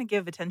are we going to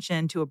give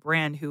attention to a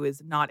brand who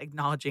is not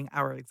acknowledging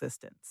our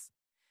existence?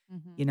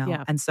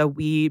 Yeah. And so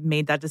we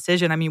made that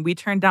decision. We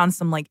turned down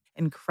some like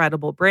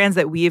incredible brands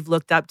that we've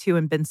looked up to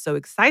and been so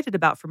excited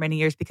about for many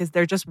years because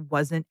there just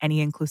wasn't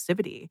any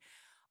inclusivity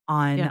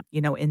on,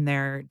 in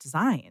their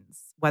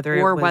designs, whether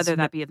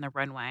that be in the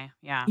runway.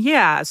 Yeah.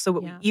 Yeah.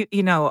 So,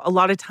 a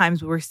lot of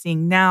times we're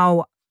seeing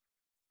now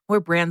where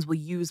brands will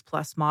use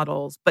plus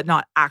models, but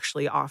not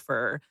actually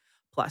offer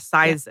plus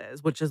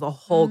sizes, which is a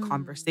whole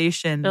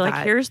conversation. They're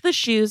like, here's the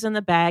shoes and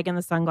the bag and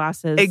the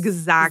sunglasses.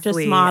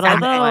 Exactly. Just model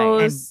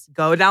those. And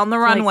go down the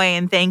runway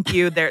and thank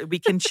you. There, we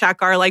can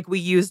check our, like, we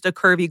used a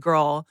curvy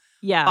girl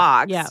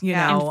box,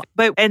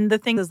 and the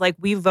thing is, like,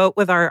 we vote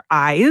with our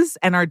eyes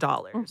and our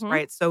dollars,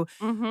 right? So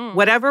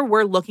whatever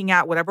we're looking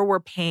at, whatever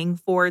we're paying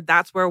for,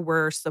 that's where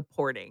we're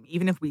supporting.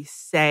 Even if we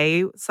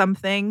say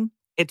something,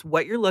 it's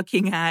what you're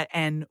looking at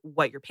and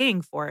what you're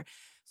paying for.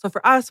 So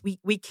for us,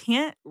 we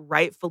can't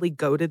rightfully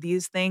go to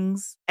these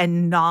things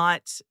and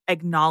not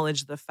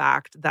acknowledge the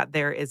fact that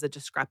there is a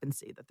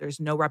discrepancy, that there's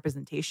no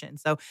representation.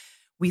 So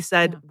we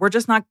said, we're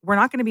not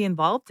going to be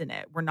involved in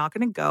it. We're not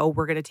going to go.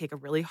 We're going to take a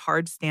really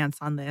hard stance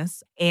on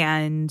this.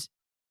 And,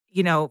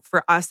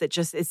 for us,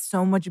 it's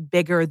so much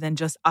bigger than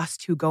just us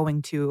two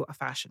going to a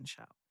fashion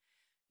show.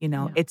 You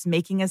know, it's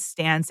making a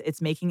stance,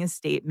 it's making a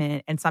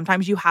statement. And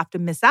sometimes you have to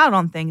miss out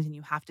on things and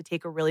you have to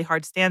take a really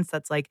hard stance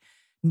that's like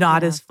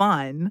not as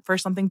fun for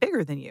something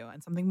bigger than you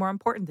and something more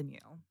important than you.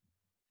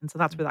 And so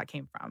that's where that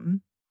came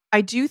from.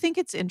 I do think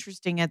it's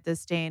interesting at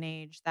this day and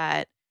age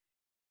that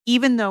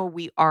even though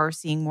we are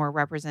seeing more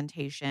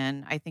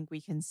representation, I think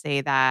we can say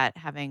that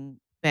having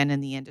been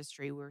in the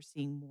industry, we're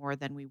seeing more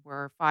than we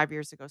were 5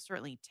 years ago,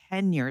 certainly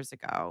 10 years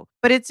ago.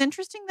 But it's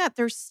interesting that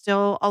there's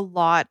still a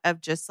lot of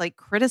just like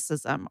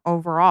criticism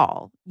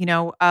overall, you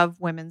know,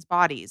 of women's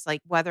bodies. Like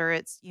whether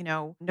it's, you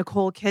know,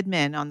 Nicole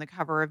Kidman on the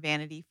cover of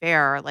Vanity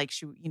Fair, like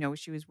she, you know,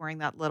 she was wearing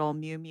that little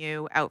Miu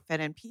Miu outfit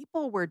and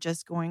people were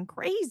just going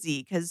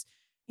crazy because,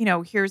 you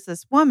know, here's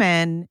this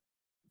woman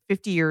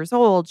 50 years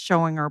old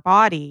showing her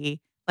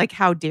body. Like,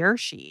 how dare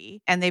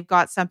she? And they've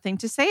got something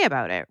to say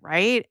about it,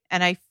 right?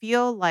 And I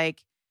feel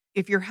like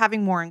if you're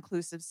having more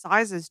inclusive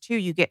sizes too,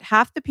 you get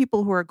half the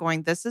people who are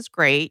going, this is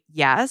great,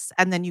 yes.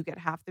 And then you get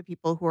half the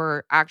people who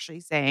are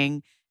actually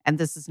saying, and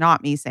this is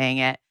not me saying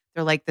it,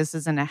 they're like, this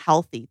isn't a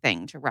healthy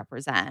thing to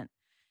represent.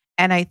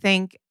 And I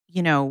think,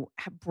 you know,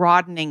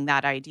 broadening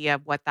that idea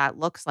of what that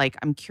looks like,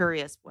 I'm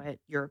curious what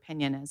your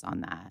opinion is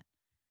on that.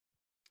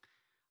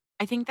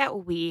 I think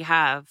that we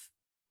have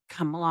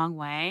come a long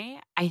way.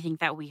 I think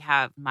that we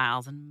have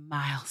miles and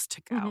miles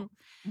to go.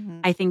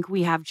 I think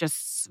we have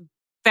just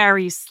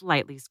very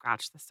slightly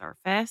scratched the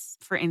surface.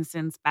 For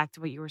instance, back to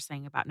what you were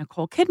saying about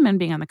Nicole Kidman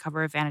being on the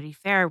cover of Vanity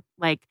Fair,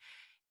 like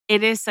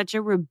it is such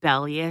a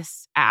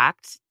rebellious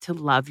act to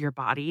love your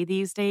body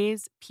these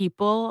days.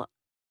 People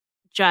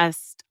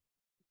just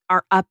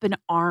are up in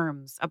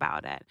arms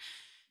about it.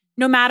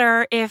 No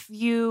matter if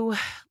you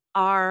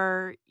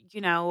are,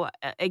 you know,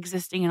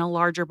 existing in a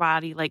larger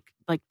body, like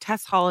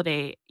Tess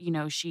Holliday, you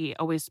know, she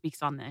always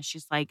speaks on this.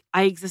 She's like,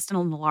 I exist in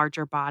a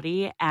larger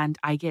body and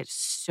I get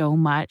so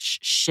much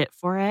shit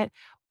for it.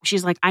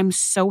 She's like, I'm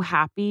so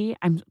happy.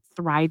 I'm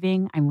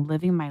thriving. I'm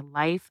living my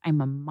life.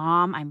 I'm a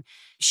mom.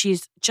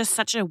 She's just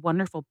such a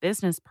wonderful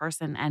business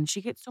person and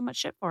she gets so much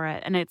shit for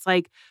it. And it's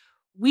like,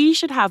 we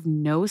should have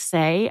no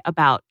say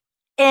about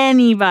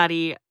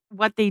anybody,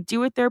 what they do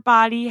with their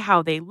body,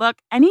 how they look,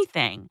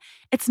 anything.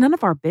 It's none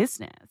of our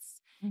business.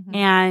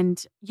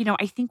 And, you know,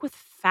 I think with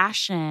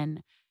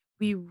fashion,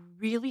 we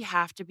really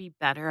have to be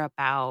better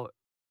about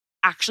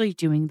actually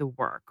doing the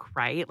work,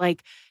 right?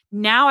 Like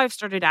now I've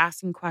started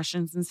asking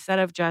questions instead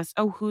of just,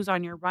 oh, who's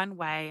on your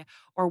runway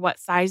or what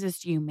sizes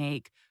do you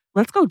make?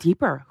 Let's go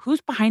deeper.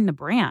 Who's behind the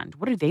brand?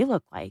 What do they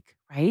look like,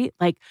 right?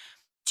 Like,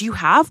 do you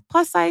have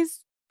plus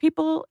size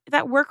people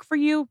that work for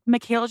you?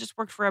 Michaela just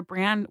worked for a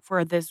brand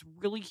for this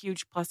really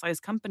huge plus size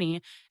company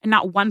and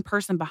not one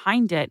person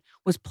behind it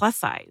was plus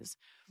size.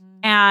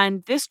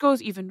 And this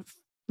goes even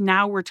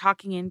now we're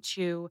talking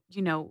into,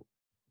 you know,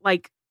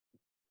 like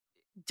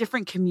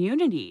different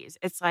communities.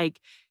 It's like,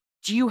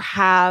 do you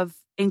have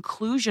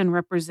inclusion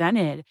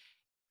represented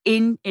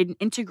in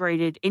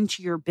integrated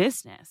into your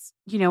business?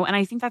 You know, and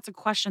I think that's a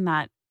question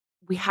that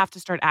we have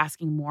to start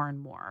asking more and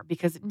more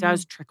because it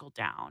does trickle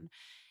down.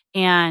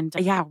 And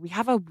yeah, we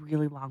have a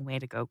really long way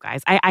to go,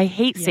 guys. I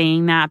hate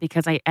saying that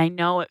because I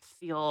know it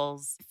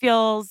feels,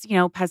 you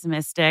know,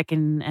 pessimistic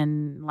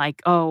and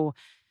like, oh,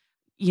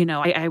 you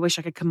know, I wish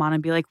I could come on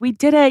and be like, we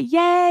did it.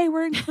 Yay,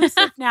 we're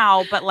inclusive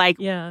now. But like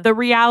the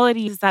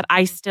reality is that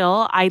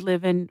I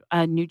live in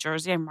New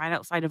Jersey. I'm right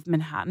outside of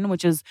Manhattan,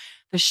 which is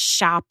the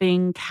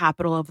shopping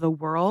capital of the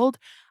world.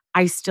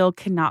 I still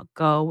cannot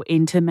go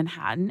into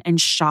Manhattan and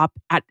shop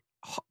at,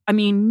 I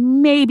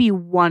mean, maybe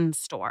one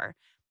store.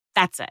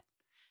 That's it.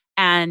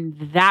 And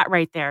that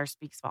right there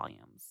speaks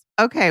volumes.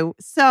 Okay,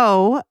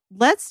 so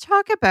let's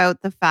talk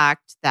about the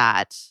fact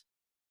that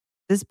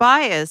this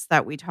bias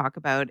that we talk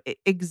about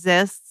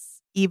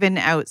exists even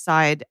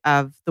outside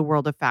of the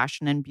world of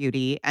fashion and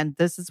beauty. And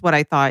this is what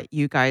I thought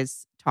you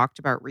guys talked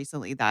about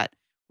recently that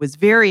was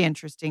very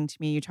interesting to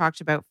me. You talked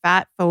about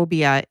fat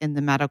phobia in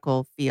the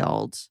medical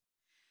field.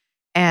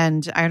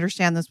 And I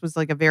understand this was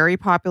like a very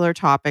popular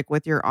topic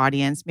with your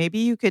audience. Maybe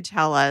you could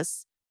tell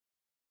us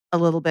a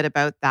little bit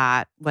about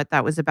that, what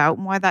that was about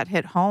and why that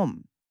hit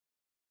home.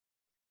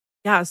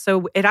 Yeah,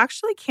 so it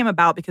actually came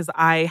about because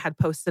I had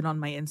posted on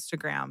my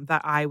Instagram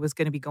that I was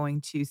going to be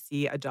going to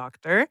see a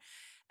doctor.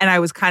 And I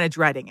was kind of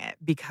dreading it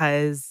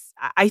because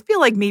I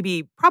feel like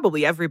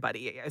probably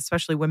everybody,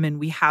 especially women,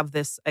 we have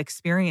this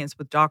experience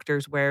with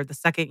doctors where the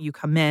second you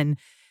come in,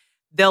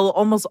 they'll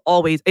almost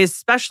always,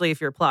 especially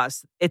if you're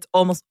plus, it's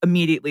almost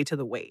immediately to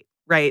the weight,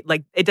 right?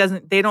 Like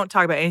they don't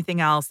talk about anything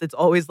else. It's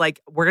always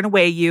like, we're going to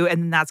weigh you.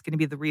 And then that's going to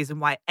be the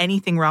reason why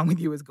anything wrong with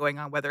you is going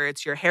on, whether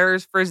it's your hair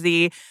is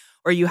frizzy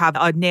or you have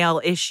a nail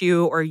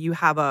issue or you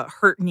have a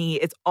hurt knee,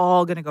 it's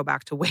all going to go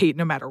back to weight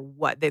no matter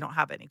what. They don't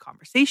have any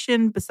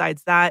conversation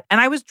besides that.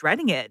 And I was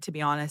dreading it, to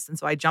be honest. And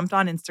so I jumped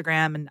on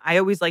Instagram and I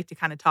always like to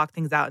kind of talk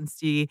things out and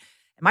see,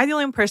 am I the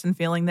only person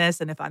feeling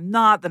this? And if I'm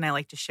not, then I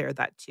like to share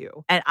that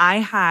too. And I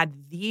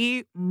had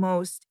the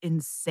most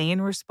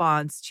insane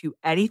response to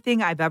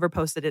anything I've ever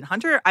posted in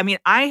Hunter. I mean,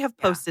 I have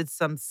posted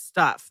some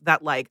stuff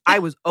that like I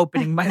was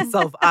opening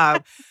myself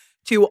up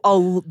to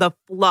the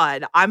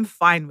flood, I'm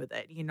fine with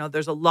it. You know,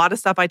 there's a lot of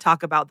stuff I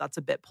talk about that's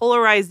a bit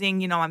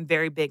polarizing. You know, I'm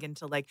very big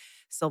into like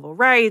civil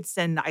rights,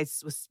 and I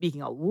was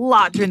speaking a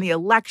lot during the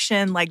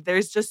election. Like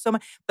there's just so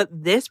much. But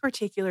this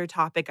particular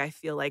topic, I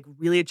feel like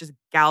really just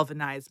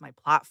galvanized my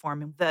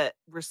platform. And the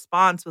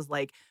response was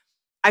like,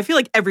 I feel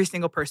like every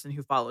single person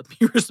who followed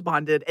me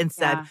responded and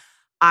said,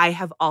 I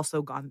have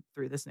also gone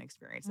through this and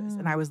experienced this.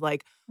 And I was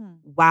like,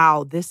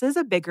 wow, this is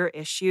a bigger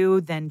issue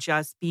than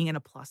just being in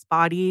a plus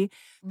body.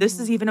 This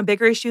is even a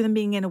bigger issue than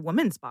being in a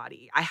woman's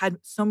body. I had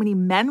so many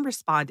men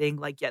responding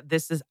like, yeah,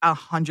 this has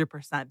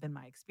 100% been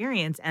my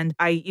experience. And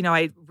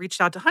I reached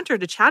out to Hunter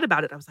to chat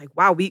about it. I was like,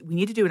 wow, we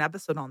need to do an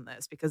episode on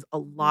this because a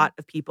lot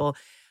of people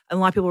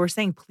were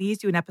saying, please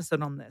do an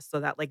episode on this so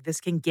that like this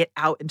can get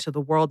out into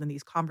the world and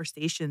these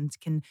conversations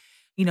can,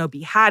 you know,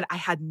 be had. I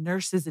had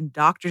nurses and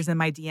doctors in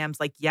my DMs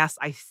like, yes,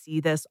 I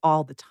see this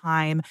all the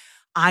time.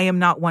 I am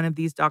not one of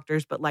these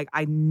doctors, but like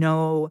I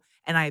know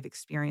and I have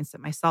experienced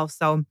it myself.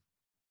 So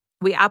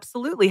we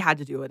absolutely had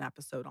to do an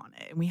episode on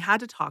it. And we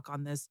had to talk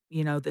on this,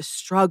 you know, this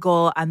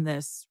struggle and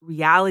this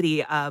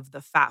reality of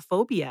the fat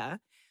phobia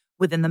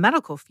within the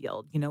medical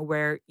field, you know,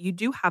 where you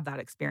do have that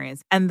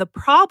experience. And the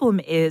problem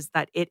is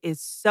that it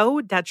is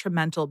so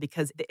detrimental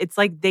because it's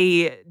like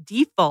they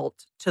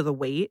default to the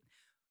weight.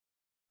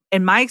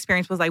 And my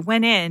experience was I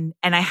went in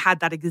and I had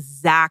that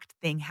exact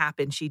thing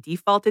happen. She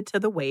defaulted to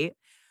the weight.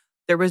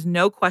 There was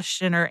no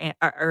question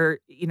or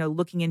you know,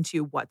 looking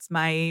into what's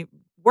my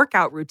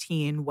workout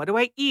routine? What do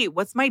I eat?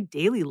 What's my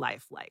daily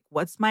life like?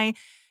 What's my,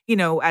 you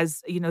know,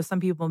 as you know,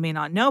 some people may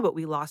not know, but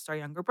we lost our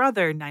younger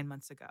brother 9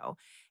 months ago.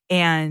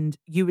 And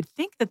you would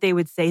think that they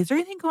would say, is there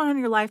anything going on in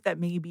your life that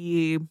may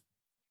be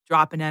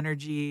drop in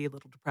energy, a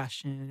little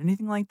depression,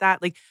 anything like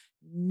that? Like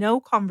no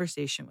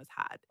conversation was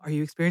had. Are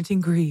you experiencing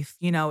grief?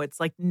 You know,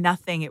 it's like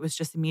nothing. It was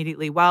just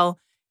immediately, well,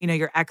 you know,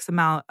 you're X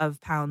amount of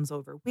pounds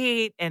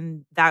overweight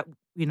and that,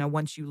 you know,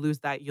 once you lose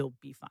that, you'll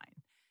be fine.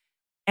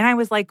 And I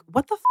was like,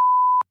 what the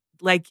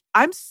Like,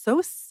 I'm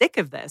so sick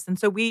of this. And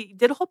so we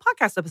did a whole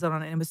podcast episode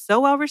on it and it was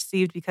so well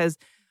received because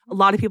a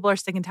lot of people are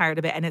sick and tired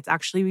of it. And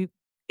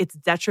it's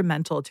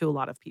detrimental to a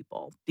lot of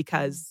people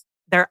because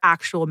their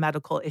actual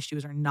medical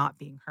issues are not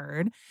being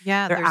heard.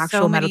 Yeah, their there's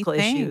actual so many medical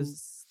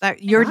issues.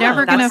 That you're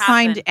never going to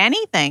find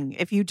anything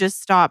if you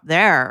just stop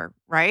there,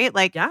 right?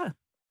 Like, yeah,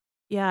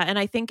 and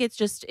I think it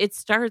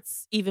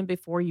starts even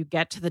before you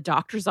get to the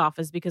doctor's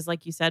office because,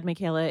 like you said,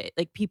 Michaela,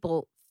 like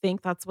people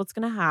think that's what's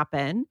going to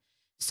happen,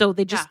 so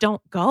they just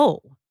don't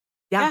go.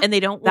 Yeah, and they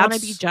don't want to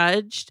be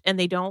judged, and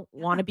they don't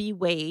want to be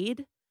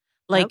weighed.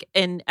 Like,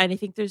 and I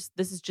think this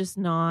is just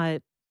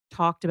not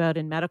talked about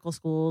in medical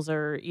schools,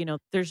 or you know,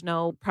 there's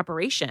no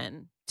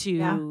preparation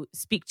to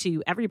speak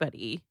to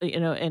everybody, you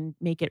know, and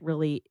make it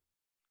really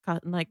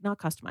like not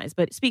customized,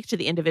 but speak to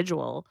the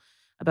individual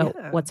about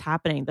what's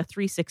happening, the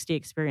 360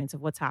 experience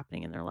of what's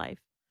happening in their life.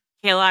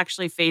 Kayla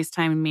actually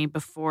FaceTimed me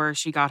before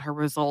she got her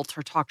results.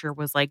 Her doctor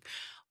was like,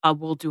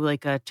 we'll do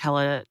like a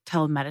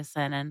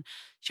telemedicine. And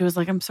she was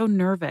like, I'm so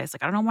nervous.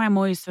 Like, I don't know why I'm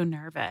always so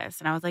nervous.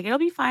 And I was like, it'll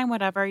be fine,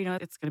 whatever. You know,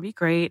 it's going to be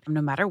great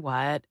no matter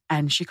what.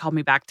 And she called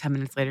me back 10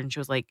 minutes later and she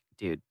was like,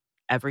 dude,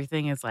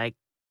 everything is like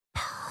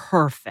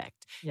perfect.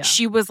 Yeah.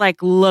 She was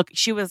like,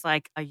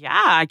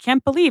 yeah, I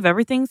can't believe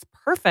everything's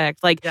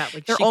perfect. Like, they're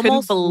she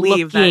almost couldn't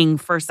believe looking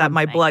for that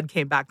my blood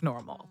came back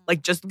normal.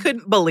 Like, just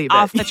couldn't believe it.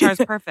 Off the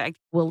charts perfect.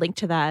 We'll link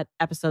to that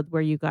episode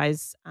where you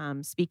guys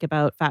speak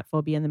about fat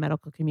phobia in the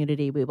medical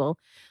community. We will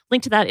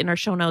link to that in our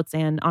show notes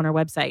and on our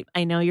website.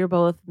 I know you're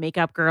both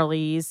makeup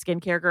girlies,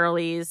 skincare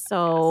girlies.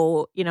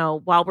 So, you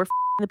know, while we're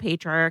the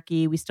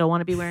patriarchy, we still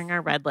want to be wearing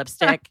our red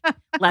lipstick.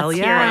 Let's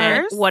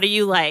hear it. What do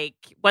you like?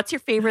 What's your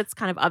favorites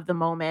kind of the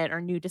moment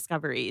or new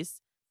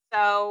discoveries?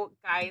 So,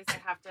 guys,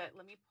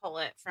 let me pull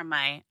it from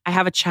I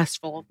have a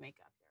chest full of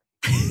makeup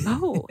here.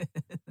 Oh,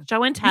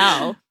 show and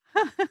tell.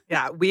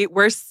 Yeah,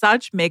 we're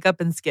such makeup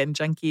and skin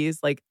junkies.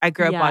 Like, I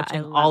grew up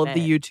watching all of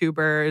the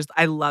YouTubers.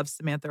 I love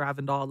Samantha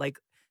Ravindal, like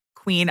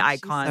queen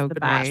icon. So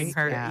watching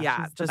her,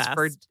 just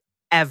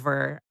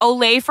forever.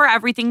 Olay for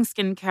everything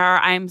skincare.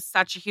 I'm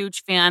such a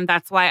huge fan.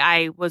 That's why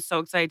I was so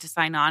excited to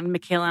sign on.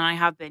 Michaela and I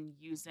have been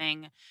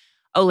using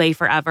Olay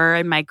forever,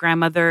 and my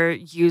grandmother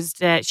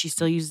used it. She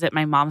still uses it.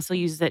 My mom still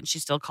uses it, and she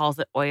still calls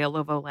it oil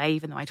of Olay,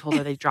 even though I told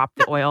her they dropped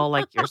the oil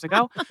like years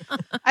ago.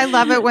 I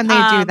love it when they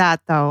do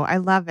that, though. I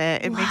love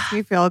it. It makes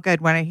me feel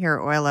good when I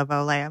hear oil of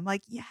Olay. I'm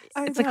like, yes,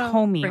 it's like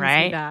homey,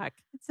 right? Back.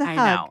 It's a I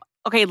hug. know.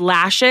 Okay,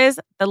 lashes.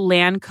 The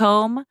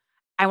Lancome.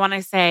 I want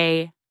to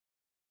say,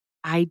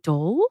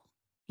 Idol.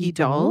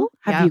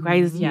 Have you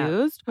guys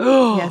used?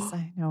 Yes,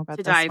 I know about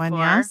To this die one. for.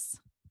 Yes.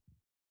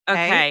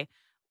 Okay.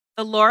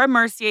 The Laura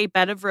Mercier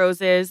Bed of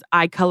Roses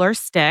Eye Color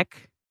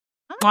Stick.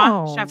 Oh,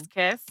 Mwah, chef's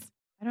kiss.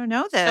 I don't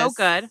know this. So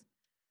good.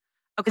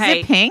 Okay.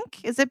 Is it pink?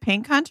 Is it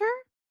pink, Hunter?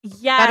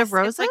 Yes. Bed of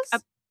Roses? It's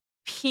like a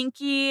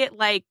pinky,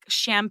 like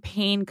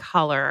champagne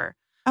color.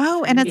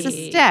 Oh, and it's a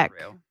stick.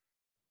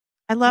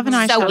 I love an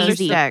eyeshadow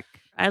easy. stick.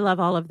 I love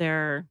all of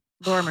their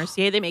Laura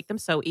Mercier. They make them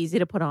so easy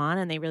to put on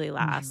and they really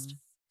last.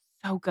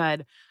 So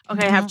good.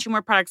 Okay, I have 2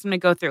 more products I'm going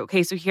to go through.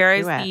 Okay, so here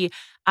is the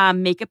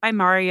Makeup by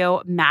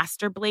Mario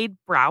Master Blade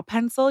Brow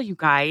Pencil, you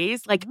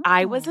guys. Like,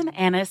 I was an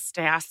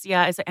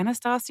Anastasia. Is it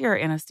Anastasia or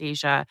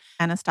Anastasia?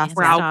 Anastasia.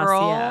 Brow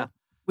girl.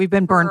 We've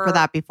been burned for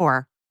that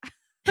before.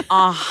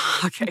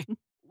 Okay.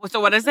 So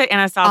what is it?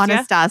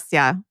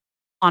 Anastasia?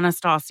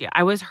 Anastasia.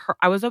 I was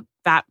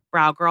that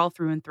brow girl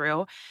through and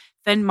through.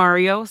 Then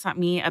Mario sent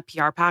me a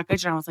PR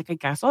package and I was like, I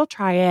guess I'll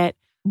try it.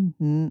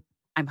 Mm-hmm.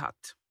 I'm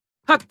hooked.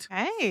 Hooked.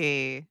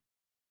 Hey.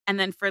 And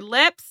then for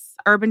lips,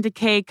 Urban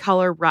Decay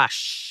Color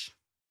Rush.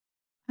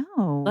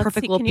 Oh.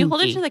 Perfect little Can you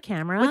hold it pinky. to the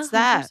camera? What's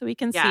that? So we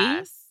can see?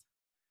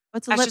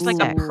 What's a That's just like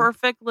a lipstick?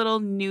 perfect little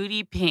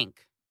nudie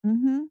pink.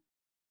 Mm-hmm.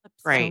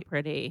 Great. So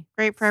pretty.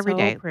 Great for every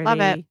day. Pretty. Love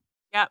it.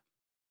 Yep.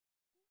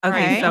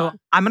 Okay, Okay. so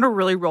I'm going to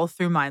really roll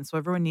through mine. So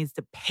everyone needs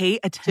to pay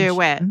attention.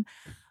 Do it.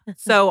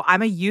 So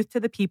I'm a Youth to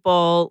the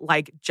People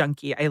like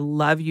junkie. I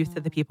love Youth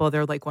to the People.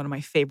 They're like one of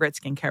my favorite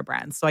skincare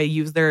brands. So I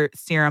use their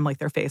serum, like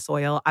their face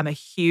oil. I'm a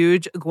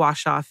huge gua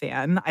sha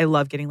fan. I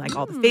love getting like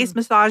all the face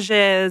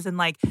massages and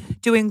like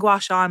doing gua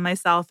sha on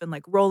myself and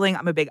like rolling.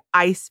 I'm a big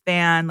ice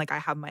fan. Like I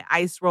have my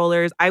ice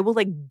rollers. I will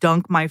like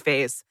dunk my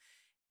face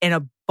in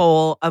a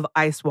bowl of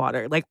ice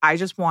water. Like I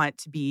just want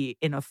to be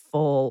in a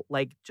full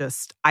like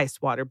just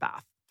ice water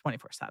bath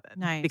 24/7.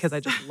 Nice. Because I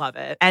just love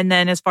it. And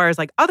then as far as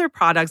like other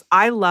products,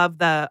 I love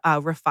the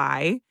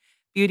Refi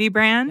beauty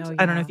brand. Oh,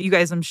 I don't know yeah. if you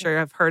guys, I'm sure,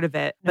 have heard of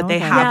it, but No, they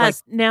okay. have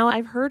Yes. Now,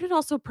 I've heard it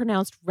also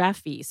pronounced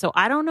Refi, so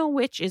I don't know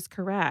which is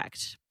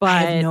correct. But I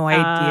have no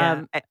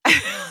idea.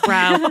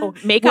 Brow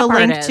makeup We'll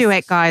link artist. to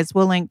it, guys.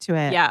 We'll link to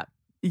it. Yeah.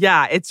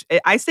 Yeah,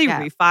 I say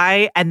Yeah.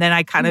 Refi, and then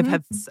I kind of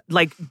have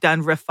like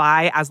done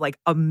Refi as like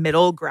a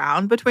middle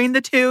ground between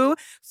the two.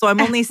 So I'm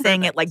only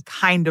saying it like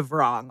kind of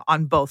wrong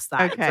on both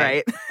sides, Okay.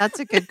 right? That's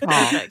a good call.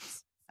 I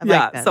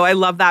Yeah, like this. so I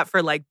love that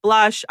for like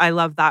blush. I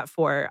love that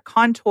for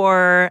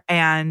contour,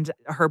 and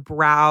her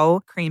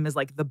brow cream is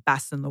like the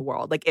best in the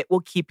world. Like it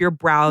will keep your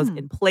brows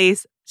in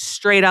place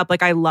straight up.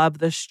 Like I love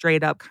the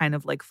straight up kind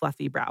of like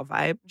fluffy brow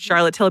vibe.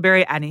 Charlotte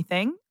Tilbury,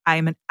 anything. I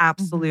am an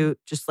absolute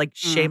just like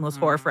shameless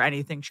whore for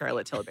anything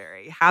Charlotte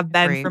Tilbury. Have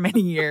been Agree. for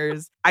many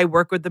years. I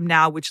work with them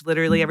now, which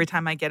literally every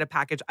time I get a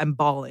package, I'm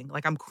bawling.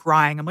 Like I'm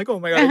crying. I'm like, oh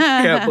my God, I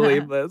can't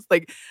believe this.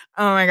 Like,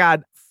 oh my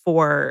God.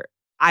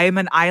 I am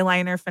an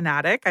eyeliner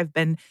fanatic. I've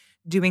been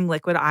doing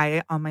liquid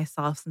eye on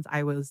myself since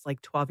I was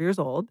like 12 years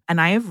old.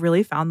 And I have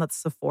really found that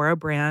Sephora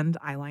brand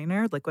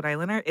eyeliner, liquid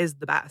eyeliner, is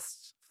the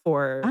best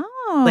for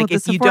like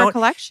if the you Sephora don't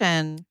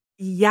collection.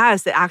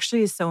 Yes, it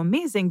actually is so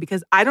amazing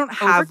because I don't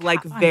have Over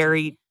like Kat Von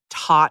very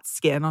taut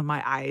skin on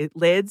my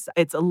eyelids.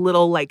 It's a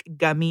little like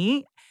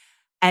gummy.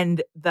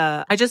 And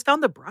I just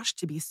found the brush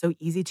to be so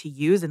easy to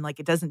use, and like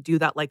it doesn't do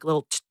that like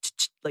little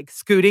like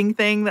scooting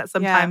thing that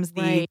sometimes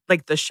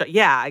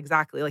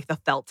exactly, like the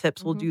felt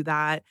tips will do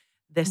that.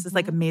 This is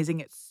like amazing.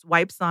 It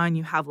swipes on.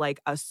 You have like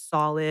a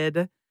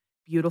solid,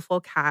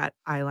 beautiful cat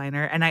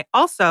eyeliner. And I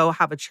also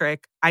have a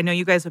trick. I know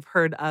you guys have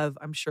heard of,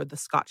 I'm sure, the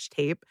Scotch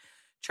tape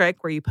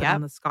trick where you put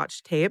on the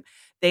Scotch tape.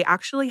 They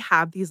actually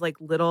have these like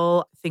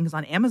little things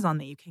on Amazon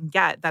that you can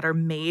get that are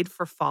made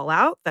for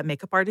fallout that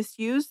makeup artists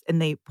use,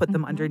 and they put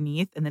them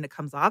underneath and then it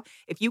comes off.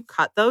 If you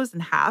cut those in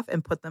half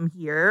and put them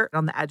here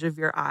on the edge of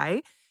your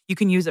eye, you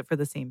can use it for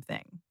the same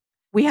thing.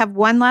 We have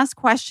one last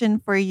question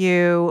for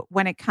you.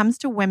 When it comes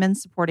to women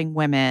supporting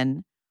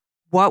women,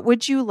 what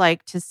would you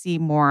like to see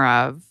more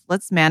of?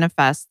 Let's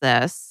manifest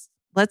this.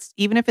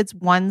 Even if it's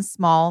one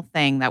small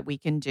thing that we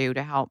can do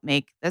to help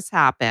make this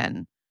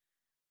happen.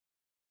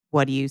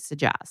 What do you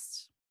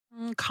suggest?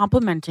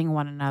 Complimenting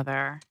one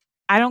another.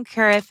 I don't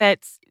care if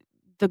it's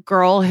the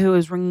girl who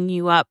is ringing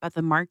you up at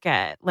the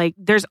market. Like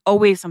there's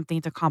always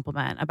something to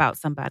compliment about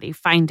somebody.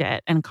 Find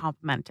it and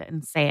compliment it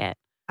and say it.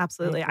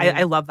 Absolutely.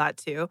 I love that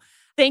too.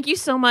 Thank you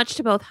so much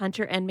to both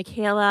Hunter and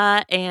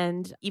Michaela.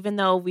 And even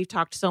though we've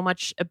talked so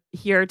much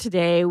here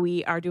today,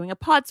 we are doing a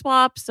pod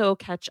swap. So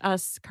catch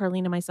us, Carlene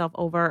and myself,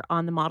 over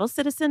on the Model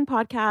Citizen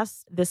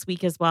podcast this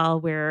week as well,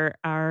 where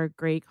our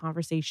great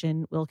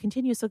conversation will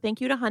continue. So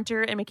thank you to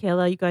Hunter and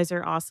Michaela. You guys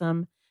are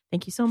awesome.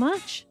 Thank you so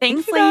much.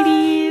 Thanks,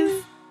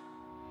 ladies.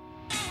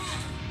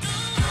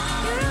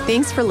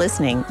 Thanks for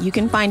listening. You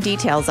can find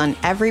details on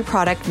every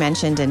product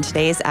mentioned in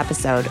today's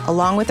episode,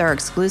 along with our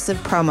exclusive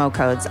promo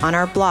codes on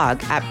our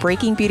blog at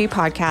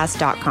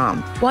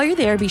breakingbeautypodcast.com. While you're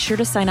there, be sure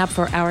to sign up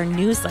for our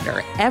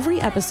newsletter. Every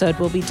episode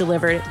will be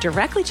delivered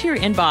directly to your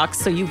inbox,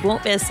 so you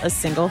won't miss a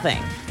single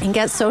thing. And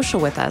get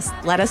social with us.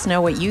 Let us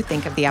know what you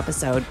think of the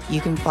episode. You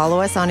can follow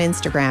us on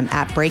Instagram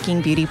at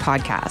Breaking Beauty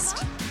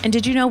Podcast. And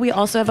did you know we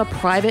also have a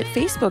private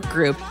Facebook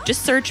group?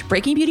 Just search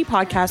Breaking Beauty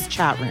Podcast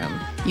Chat Room.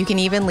 You can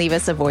even leave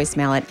us a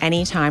voicemail at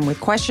any time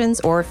with questions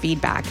or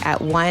feedback at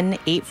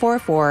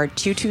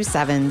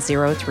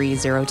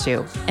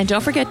 1-844-227-0302. And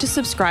don't forget to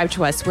subscribe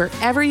to us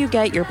wherever you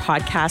get your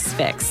podcasts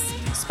fix.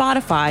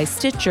 Spotify,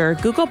 Stitcher,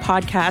 Google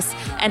Podcasts,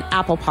 and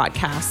Apple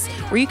Podcasts,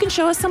 where you can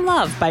show us some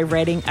love by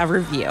writing a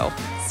review.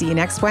 See you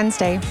next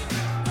Wednesday.